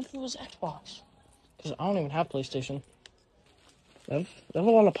if it was Xbox. Because I don't even have PlayStation. They have a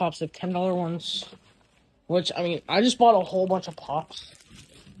lot of pops. They have $10 ones. Which, I mean, I just bought a whole bunch of pops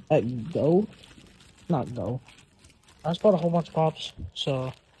at Go. Not Go. I just bought a whole bunch of pops,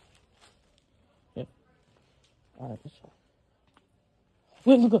 so... Yeah. Alright, let's go.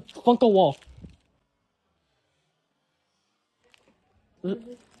 Wait, look at Funko Wall.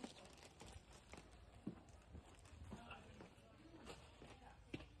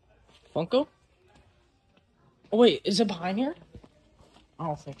 Funko? Oh, wait, is it behind here? I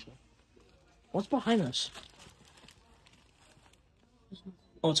don't think so. What's behind us?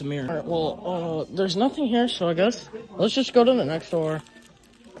 Oh, it's a mirror. Alright, well, there's nothing here, so I guess let's just go to the next store.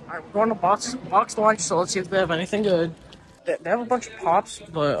 Alright, we're going to Boxlunch, so let's see if they have anything good. They have a bunch of pops,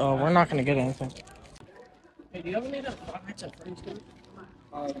 but we're not going to get anything. Hey, do you ever need a Five Nights at Freddy's too?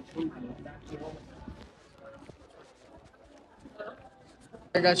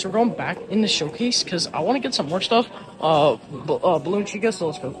 Alright guys, so we're going back in the showcase because I want to get some more stuff. Balloon Chica, so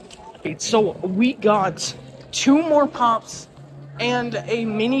let's go. Okay, so we got 2 more pops and a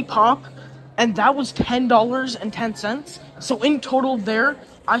mini pop, and that was $10.10. So in total there,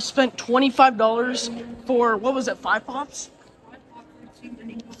 I spent $25 for, what was it, 5 pops?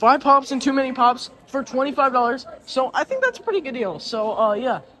 5 pops and 2 mini pops for $25. So I think that's a pretty good deal. So,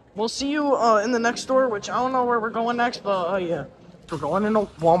 yeah, we'll see you in the next store, which I don't know where we're going next, but, yeah. We're going into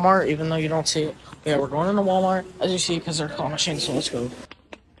Walmart, even though you don't see it. Yeah, we're going into Walmart, as you see, because they're claw machines, so let's go.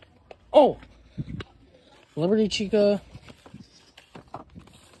 Oh! Liberty Chica.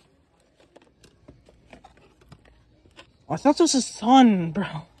 I thought this was Sun, bro.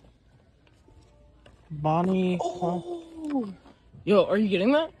 Bonnie. Oh, Yo, are you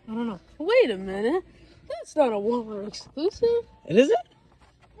getting that? I don't know. Wait a minute. That's not a Walmart exclusive. It is it?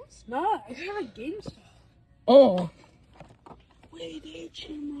 It's not. I got a Gamestop. Oh. Wait, they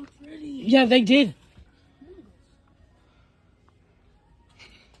came already. Yeah, they did.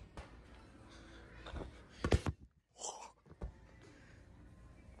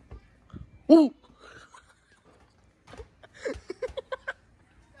 Ooh.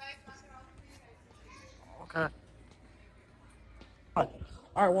 Okay.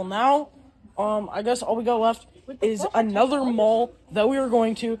 Alright, well now, I guess all we got left is another mall that we were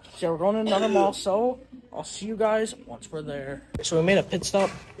going to. So yeah, we're going to another mall, so I'll see you guys once we're there. So we made a pit stop.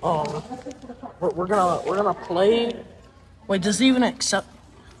 We're gonna play. Wait, does it even accept?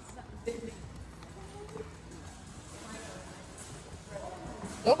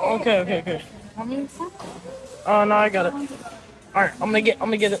 Okay. No, I got it. Alright, I'm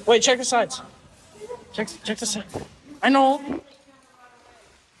gonna get it. Wait, check the sides. Check the side. I know.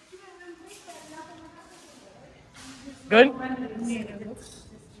 Good?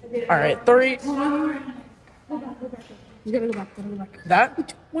 Alright, 3. You gotta go back.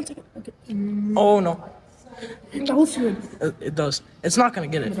 That? 1 second. Okay. Oh no. That was good. It does. It's not gonna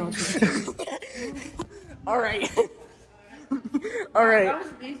get it. Alright. Alright.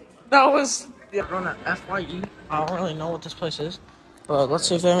 That was. Yeah, we're on a FYE. I don't really know what this place is. But let's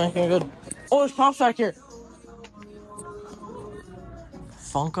see if they have anything good. Oh, there's Pops back here.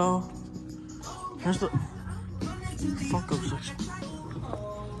 Funko. Here's the Funko section.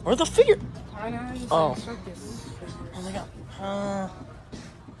 Where's the figure? Oh. Oh my god.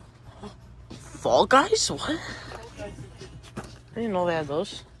 Fall Guys? What? I didn't know they had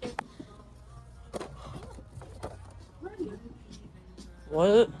those.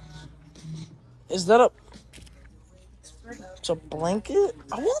 What? Is that a... It's a blanket?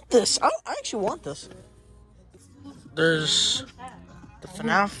 I want this. I actually want this. There's... The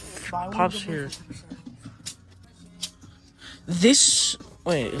Fnaf Pops here. This...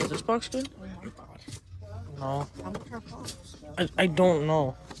 Wait, is this box good? No. I don't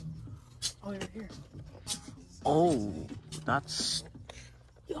know. Oh, you're here. Oh, that's...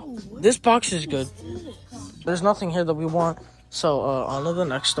 This box is good. There's nothing here that we want. So, on to the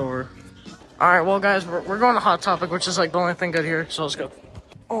next store. Alright, well, guys, we're going to Hot Topic, which is, like, the only thing good here. So, let's go.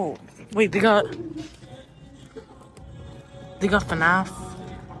 Oh, wait, they got Fnaf.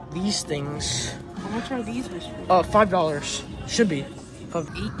 These things. How much are these, Mr. $5. Should be.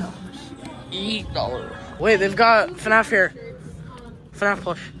 $8. $8. Wait, they've got Fnaf here. Fnaf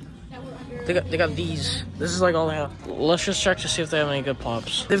Plush. They got these. This is like all they have. Let's just check to see if they have any good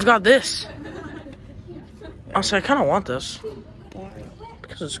pops. They've got this. Honestly, I kind of want this.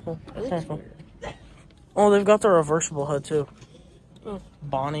 Because it's cool. It's kind of cool. Oh, they've got the reversible head too.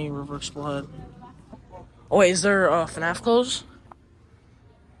 Bonnie reversible head. Oh wait, is there FNAF clothes?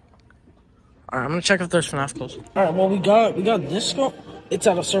 Alright, I'm gonna check if there's FNAF clothes. Alright, well we got this go. It's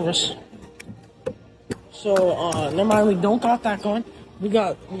out of service. So never mind, we don't got that going. We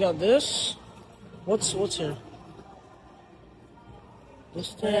got this. What's here?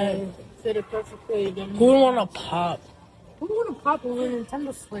 This thing. Fit it perfectly again. Who would want to pop? Who would want to pop with a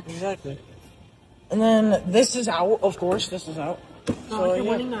Nintendo Switch? Exactly. And then this is out, of course. This is out. So you're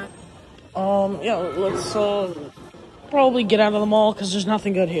winning that. Yeah, let's probably get out of the mall because there's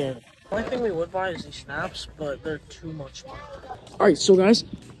nothing good here. The only thing we would buy is these snaps, but they're too much money. Alright, so guys,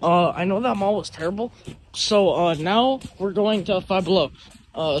 I know that mall was terrible. So now we're going to Five Below.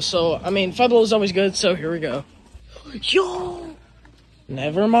 So I mean Five Below is always good, so here we go. Yo!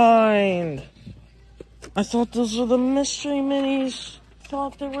 Never mind. I thought those were the mystery minis.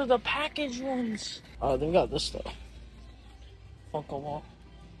 Thought they were the package ones. They've got this stuff. Funko wall.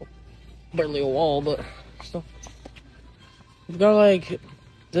 Barely a wall, but still. We've got like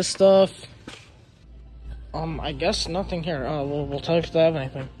this stuff. I guess nothing here. We'll tell you if they have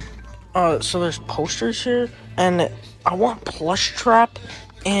anything. So there's posters here, and I want Plush Trap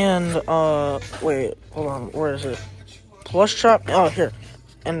and wait, hold on, where is it? Plush Trap. Oh, here,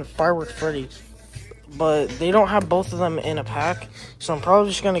 and Firework Freddy. But they don't have both of them in a pack, so I'm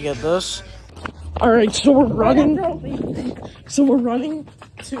probably just gonna get this. Alright, so we're running. So we're running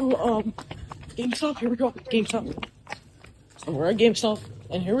to GameStop. Here we go, GameStop. So we're at GameStop,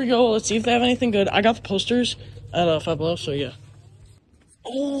 and here we go. Let's see if they have anything good. I got the posters at Five Below, so yeah.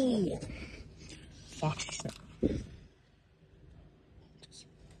 Oh, fuck. There's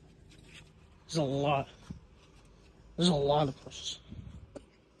a lot. There's a lot of plushes.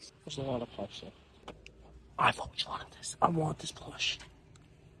 There's a lot of plush there. I've always wanted this. I want this plush.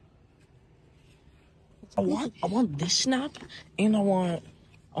 I want this snap, and I want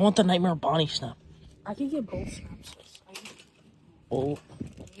the Nightmare Bonnie snap. I can get both snaps. Oh.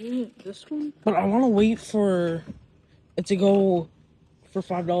 This one? But I want to wait for it to go for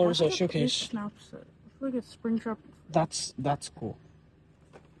 $5 at Showcase. Snap set. I feel like it's Springtrap. That's cool.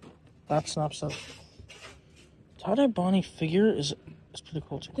 That snap set. Tie-dye Bonnie figure is pretty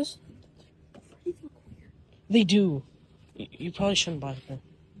cool too. They do. You probably shouldn't buy it there.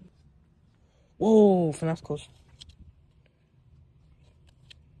 Whoa, Fnaf clothes.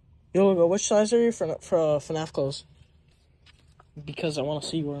 Yo, which size are you for Fnaf clothes? Because I want to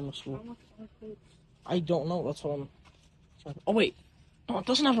see you wearing the school. I don't know. That's what I'm trying. Oh wait, no, it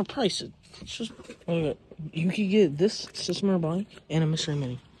doesn't have a price. It's just you could get this System Bonnie and a Mystery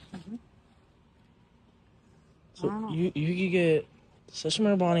Mini. So you could get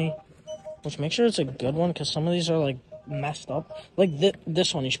System Bonnie, which make sure it's a good one because some of these are like messed up. Like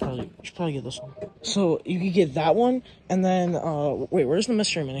this one, you should probably get this one. So you could get that one, and then wait, where's the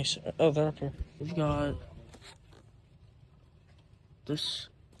Mystery Minis? Oh, they're up here. We've got this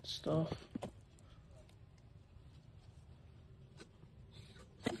stuff.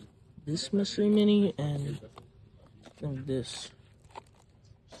 This Mystery Mini and this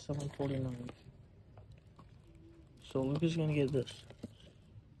 $7.49. So Lucas is gonna get this.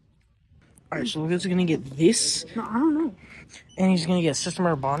 Alright, so Lucas is gonna get this. No, I don't know. And he's gonna get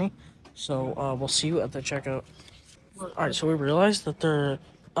System Bonnie. So we'll see you at the checkout. Alright, so we realized that they're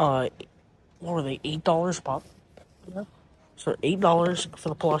what were they, $8 pop? Yeah. So $8 for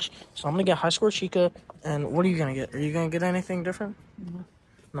the plush. So I'm gonna get High Score Chica. And what are you gonna get? Are you gonna get anything different?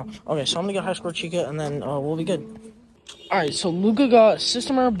 No. Okay, so I'm gonna get High Score Chica, and then we'll be good. Alright, so Luca got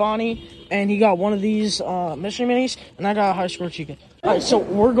System Bonnie, and he got one of these Mystery Minis, and I got High Score Chica. Alright, so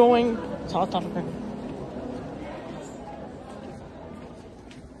we're going to Hot Topic.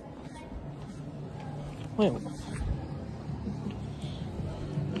 Wait.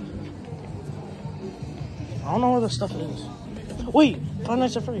 I don't know where the stuff is. Wait, Five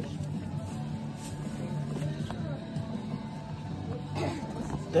Nights at Freddy's.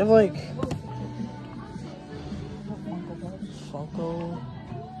 They have like Funko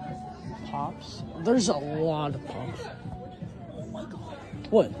Pops. There's a lot of Pops. Oh my god.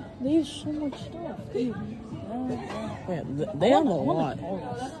 What? They have so much stuff. Yeah, they have a lot.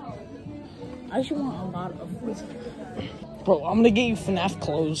 I actually want a lot of this. Bro, I'm gonna get you Fnaf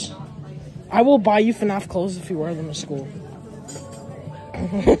clothes. I will buy you Fnaf clothes if you wear them to school.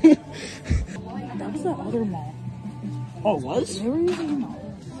 That was the other mall. Oh, it was? They were using the mall.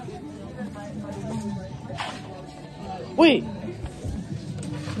 Wait.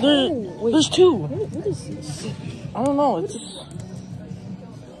 There's two. What is this? I don't know. It's.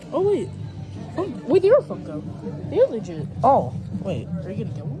 Oh wait. Wait, they're Funko. They're legit. Oh, wait. Are you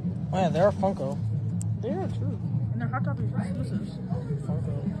gonna get one? Oh yeah, they're Funko. They are too. And they're Hot Topic exclusives.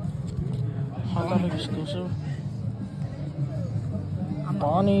 Funko. Hot Topic exclusive.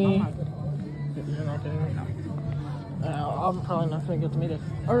 Bonnie. You're not getting it? No. I'm probably not gonna get to meet it.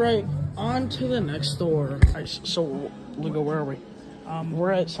 Alright, on to the next store. Alright, so, Lugo, where are we?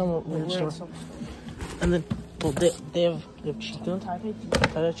 We're at some weird store. And then, well, they have Chica.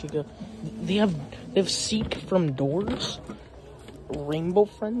 Tie-dye Chica. They have Seek from Doors. Rainbow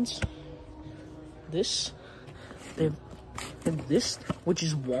Friends. This. They have this, which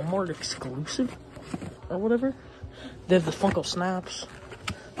is Walmart exclusive. Or whatever. They have the Funko Snaps.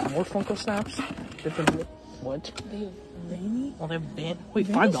 More Funko Snaps. Different. What? They have Vanny. Oh, they have Van. Wait,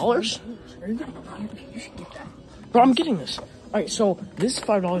 $5? You should get that. Bro, I'm getting this. Alright, so this is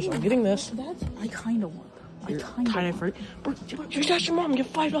 $5. I'm getting this. I kind of want that. I kind of Tie-dye Freddy. Bro, you ask your mom, get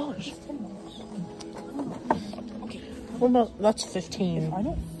 $5. Okay. What about, that's 15. If I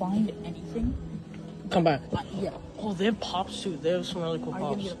don't find anything, Come back. yeah. Oh, they have pops too. They have some really cool Are you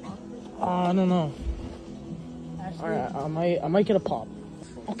pops. gonna get a pop? I don't know. Actually, Alright, I might get a pop.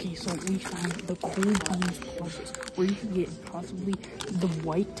 okay, so we found the Cool Beans plushes, where you can get possibly the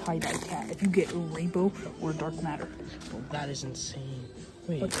white tie-dye cat if you get a rainbow or dark matter. Bro, that is insane.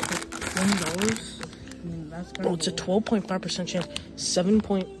 Wait. But $20? That's kind Bro, it's a 12.5% chance,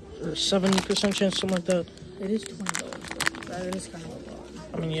 7% chance, something like that. It is $20. That is kind of a lot.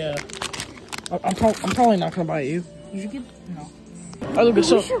 I mean, yeah. I'm probably not gonna buy it you. You should get no. Alright, look,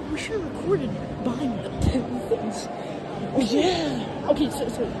 so. We should have recorded buying the things. Oh, yeah. Okay, so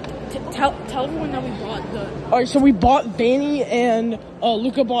tell everyone that we bought the. Alright, so we bought Vanny and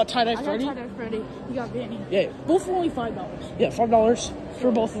Luca bought Tie-dye Freddy. I got tie-dye Freddy. You got Vanny. Yeah. Both for only $5. Yeah, $5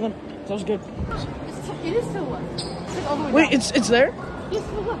 for both of them. That was good. It is still left. It's like all the way Wait, down. it's there? It's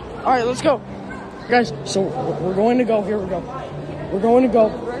still left. Alright, let's go. Guys, so we're going to go. Here we go. We're going to go.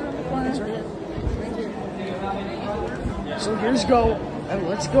 Right around the corner. It's right here. So here's go, and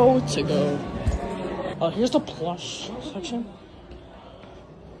let's go to go. Here's the plush section.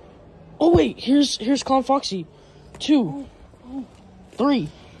 Oh wait, here's Clown Foxy. 2, 3.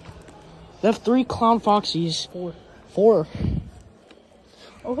 They have 3 Clown Foxies. 4.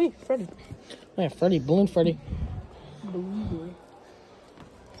 Oh hey, Freddy. Oh yeah, Freddy, Balloon Freddy. Balloon boy.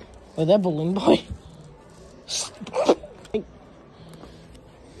 Oh, that Balloon Boy.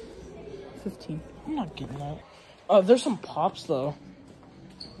 15. I'm not getting that. There's some pops though.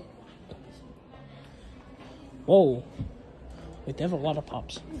 Whoa. Wait, they have a lot of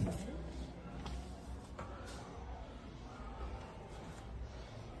pops.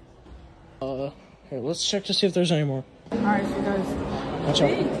 Here, let's check to see if there's any more. Alright, so guys. Watch out.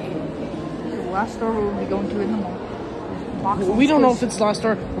 The last store we'll be going to in the mall. Boxlunch We don't know is- if it's the last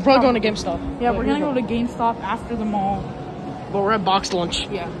store. We're probably going to GameStop. Yeah, we're gonna go to Gamestop after the mall. But we're at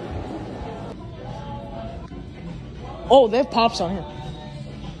Boxlunch. Yeah. Oh, they have pops on here.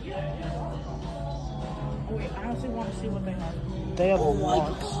 Oh, wait, I honestly want to see what they have. They have a Oh my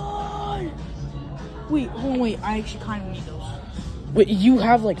lot. god! Wait, hold on, wait. I actually kind of need those. Wait, you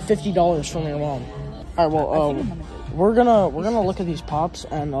have like $50 from your mom. All right, well, we're gonna look at these pops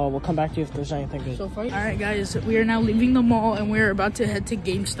and we'll come back to you if there's anything good. All right, guys, we are now leaving the mall and we're about to head to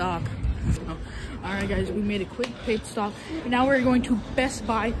GameStop. All right, guys, we made a quick pit stop. Now we're going to Best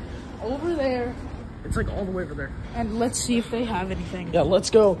Buy over there, It's like all the way over there. and let's see if they have anything. Yeah, let's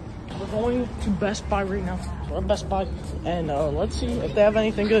go. We're going to Best Buy right now. We're at Best Buy, and let's see if they have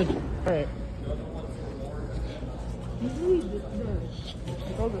anything good. All right. Usually,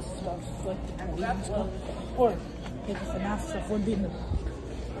 all the stuff like the Amazon stuff or like the Fnaf stuff would be in the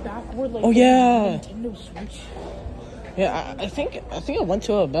backward, like Oh, yeah. Nintendo Switch. Yeah, I think I went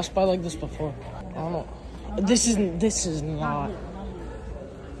to a Best Buy like this before. I don't know. This is not.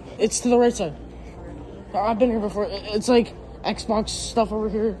 It's to the right side. I've been here before. It's like Xbox stuff over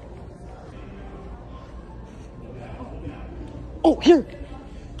here. Oh, here.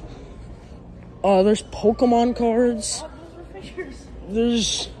 There's Pokemon cards.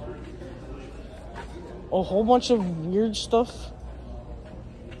 There's a whole bunch of weird stuff.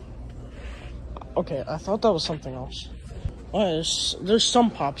 Okay, I thought that was something else. Oh, there's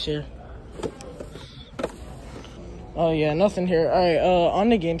some pops here. Oh yeah, nothing here. Alright, on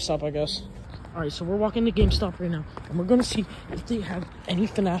to GameStop, I guess. Alright, so we're walking to GameStop right now, and we're gonna see if they have any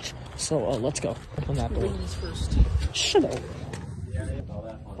Fnaf. So, let's go. Open that door. Ladies first. Shut up.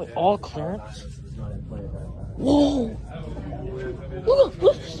 Wait, all clearance? Whoa! Look!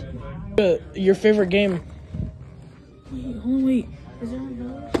 Your favorite game. Wait, hold on, wait. Is there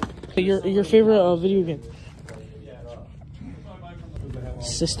another? Your favorite video game.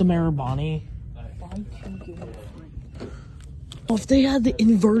 System Error Bonnie. Oh, if they had the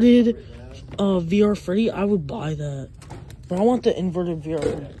inverted VR Freddy, I would buy that. But I want the inverted VR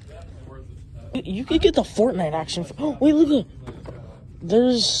Freddy. You could get the Fortnite action. Oh, wait, look at.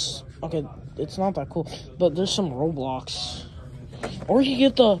 There's. Okay, it's not that cool. But there's some Roblox. Or you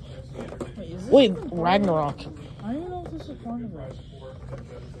get the. Wait, Ragnarok. I don't know if this is part of it.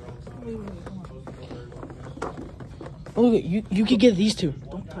 Wait, come on. Oh, look, you could get these two.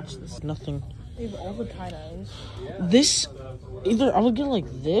 Don't touch this. Nothing. They have all the tie-dyes. This. Either I would get like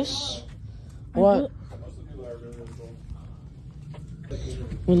this. What?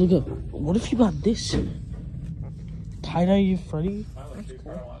 Wait, look up. What if you got this? Tie-dye Freddy? That's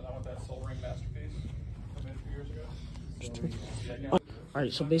cool.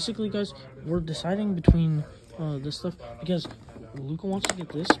 Alright, so basically, guys, we're deciding between this stuff because Luca wants to get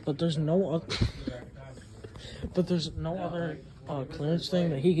this, but there's no other. But there's no other clearance thing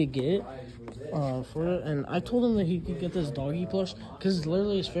that he could get for it, and I told him that he could get this doggy plush because it's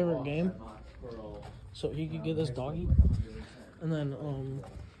literally his favorite game. So he could get this doggy, and then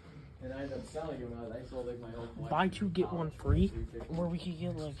buy 2 get 1 free, where we could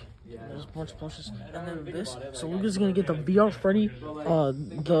get like there's a bunch of plushes, and then this. So Luca's gonna get the VR Freddy,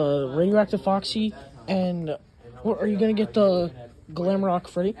 the Radioactive Foxy, and what are you gonna get the Glamrock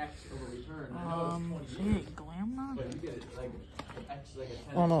Freddy? Shit, Glamrock?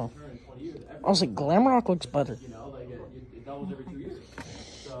 Oh no. I was like, Glamrock looks better.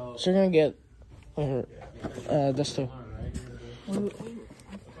 So you're gonna get this too.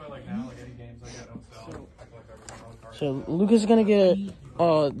 So Luca's gonna get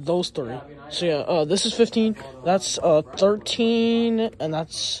those 3. So yeah, this is 15, that's 13, and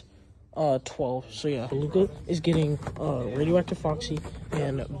that's 12. So yeah, Luca is getting Radioactive Foxy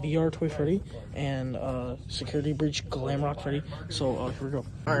and VR Toy Freddy and Security Breach Glamrock Freddy. So here we go.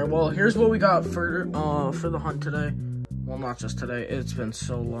 All right, well here's what we got for the hunt today. Well, not just today. It's been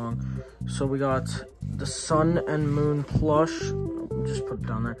so long. So we got the Sun and Moon plush. Just put it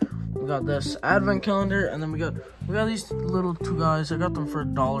down there. We got this advent calendar, and then we got these little two guys. I got them for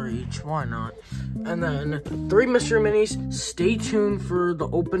 $1 each. Why not? And then 3 mystery minis. Stay tuned for the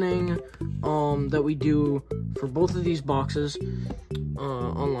opening that we do for both of these boxes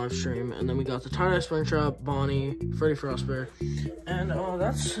on live stream. And then we got the tie-dye Springtrap, Bonnie, Freddy Frostbear, and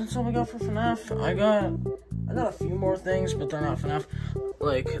that's all we got for FNAF. I got a few more things, but they're not FNAF.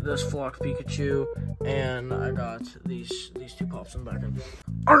 Like this Flock Pikachu, and I got these 2 pops in the back end.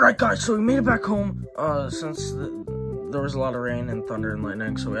 Alright guys, so we made it back home, since there was a lot of rain and thunder and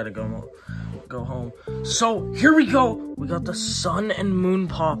lightning, so we had to go home. So here we go. We got the Sun and Moon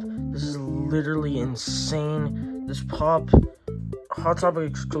pop. This is literally insane. This pop, Hot Topic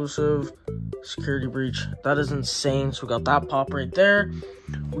exclusive, security breach. That is insane. So we got that pop right there.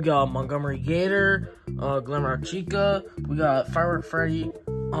 We got Montgomery Gator, Glamrock Chica. We got Firework Freddy,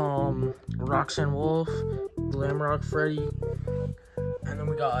 Roxanne Wolf, Glamrock Freddy. And then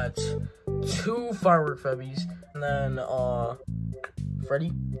we got 2 Firework Febbies. And then,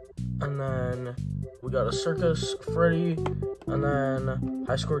 Freddy. And then we got a Circus Freddy. And then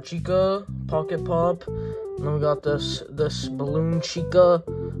High Score Chica, Pocket Pop. And then we got this Balloon Chica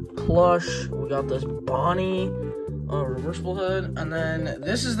plush. We got this Bonnie reversible hood. And then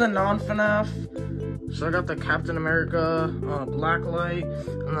this is the non-FNAF. So I got the Captain America Blacklight.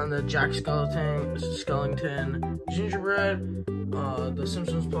 And then the Jack Skellington Gingerbread. The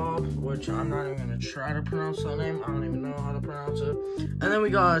Simpsons Pop, which I'm not even going to try to pronounce that name. I don't even know how to pronounce it. And then we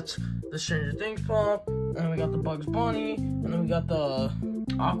got the Stranger Things Pop. And then we got the Bugs Bunny. And then we got the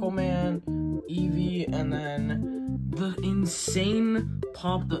Aquaman, Eevee, and then the insane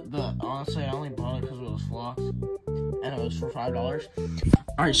pop that honestly I only bought it because it was flocked. And it was for $5.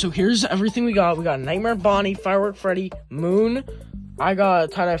 Alright, so here's everything we got. We got Nightmare Bonnie, Firework Freddy, Moon. I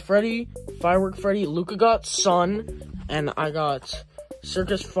got Tie-Dye Freddy, Firework Freddy. Luca got Sun. And I got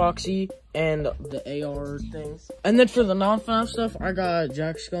Circus Foxy and the AR things. And then for the non-FNAF stuff, I got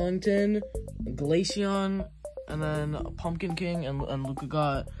Jack Skellington, Glaceon, and then Pumpkin King, and Luca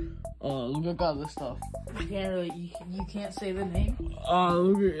got this stuff. You can't really, you can't say the name.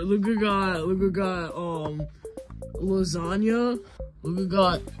 Luca got lasagna. Luca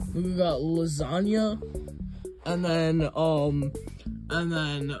got lasagna, and then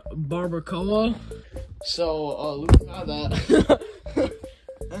barbacoa. So, Luca got that.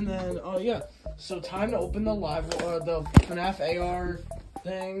 And then, yeah. So, time to open the the FNAF AR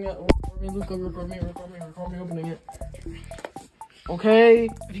thing. Record me, Luca, record me opening it. Okay.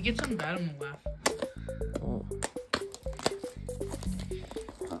 If you get something bad, I'm gonna laugh. Oh.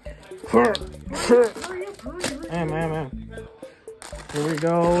 Hurry up. Man. Here we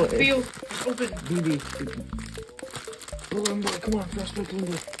go. Feel, it's open. BB. Balloon boy, come on, fast balloon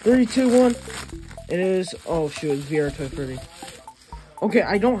boy. 3, 2, 1. It is, oh shoot, VR Toy Freddy. Okay,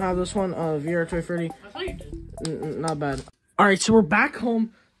 I don't have this one, VR Toy Freddy. I thought you did. Not bad. Alright, so we're back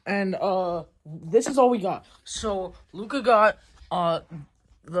home, and, this is all we got. So, Luca got,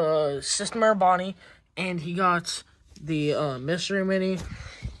 the System Air Bonnie, and he got the, Mystery Mini,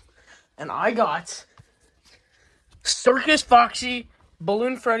 and I got Circus Foxy,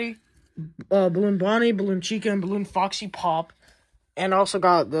 Balloon Freddy, Balloon Bonnie, Balloon Chica, and Balloon Foxy Pop, and I also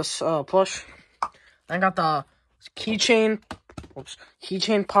got this, plush. I got the keychain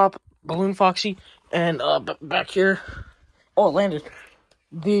pop, Balloon Foxy, and back here, oh, it landed,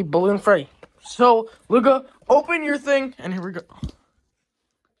 the Balloon Freddy. So, Luca, open your thing, and here we go.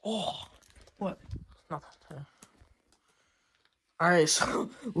 Oh, What? nothing. Alright, so,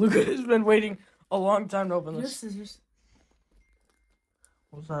 Luca has been waiting a long time to open this. Scissors.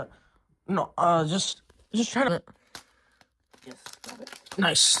 What was that? No, just try to. Yes, got it.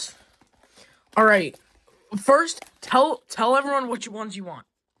 Nice. Alright, first, tell everyone which ones you want.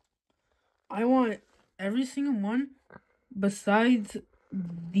 I want every single one besides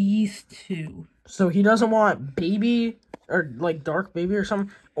these 2. So he doesn't want Baby, or like Dark Baby or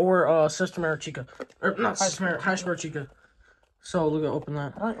something, or System Air Chica. Or not System Air, High Score Chica. So, Luca, open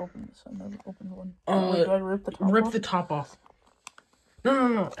that. I open this. I never opened one. Wait, do I rip the top off? Rip the top off.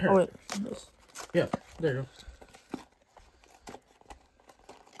 No. Here. Oh, wait. This. Yeah, there you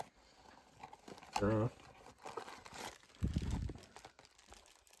go.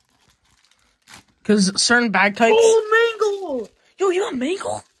 Because certain bag types. Oh, Mangle! Yo, you got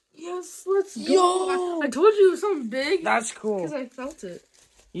Mangle? Yes, let's go. Yo! I told you it was something big. That's cool. Because I felt it.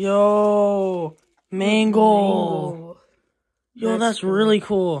 Yo, Mangle. Yo, that's cool. really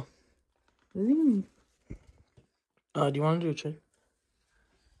cool. Mm. Do you want to do a trade?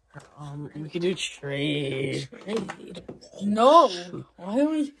 We could do trade. No. Why do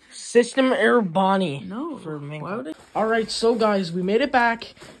we? System error Bonnie. No. For me. Why would I? Alright, so guys, we made it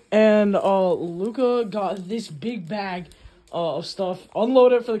back, and Luca got this big bag of stuff.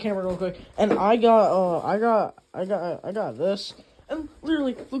 Unload it for the camera real quick. And I got this. And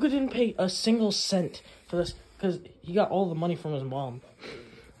literally, Luca didn't pay a single cent for this because he got all the money from his mom.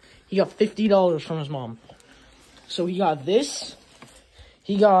 He got $50 from his mom. So he got this.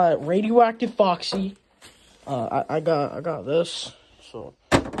 He got Radioactive Foxy. I got this. So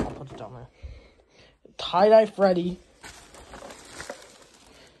I'll put it down there. Tie-Dye Freddy.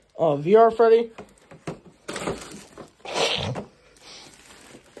 VR Freddy.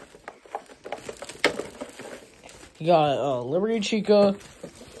 He got Liberty Chica,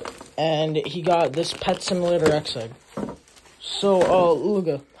 and he got this Pet Simulator X-Egg. So,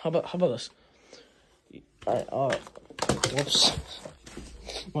 Luca, how about this? Whoops.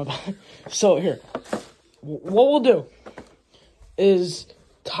 My bad. So, here. What we'll do is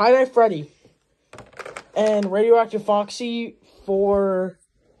Tie-Dye Freddy and Radioactive Foxy for,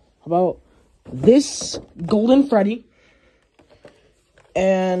 how about this Golden Freddy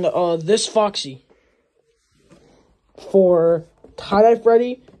and this Foxy for Tie-Dye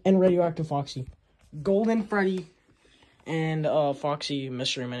Freddy and Radioactive Foxy. Golden Freddy and Foxy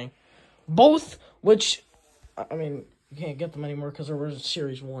Mystery Mini. Both, which, I mean, you can't get them anymore because there was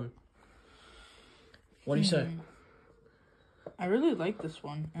Series 1. What do you say? I really like this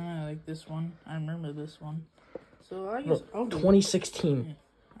one, and I like this one. I remember this one. So I guess I'll do 2016. Yeah.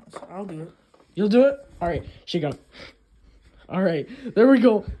 So I'll do it. You'll do it? Alright, she got it. Alright, there we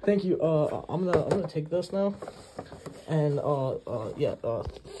go. Thank you. I'm gonna take this now. And yeah,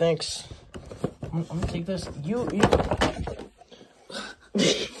 thanks. I'm gonna take this. You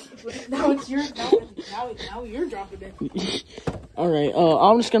Now it's your now you're dropping it. Alright,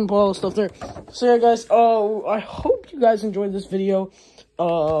 I'm just gonna put all the stuff there. So yeah, guys, I hope you guys enjoyed this video.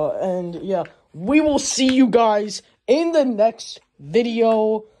 And yeah, we will see you guys in the next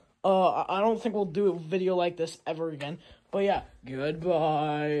video. I don't think we'll do a video like this ever again. But yeah,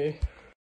 goodbye.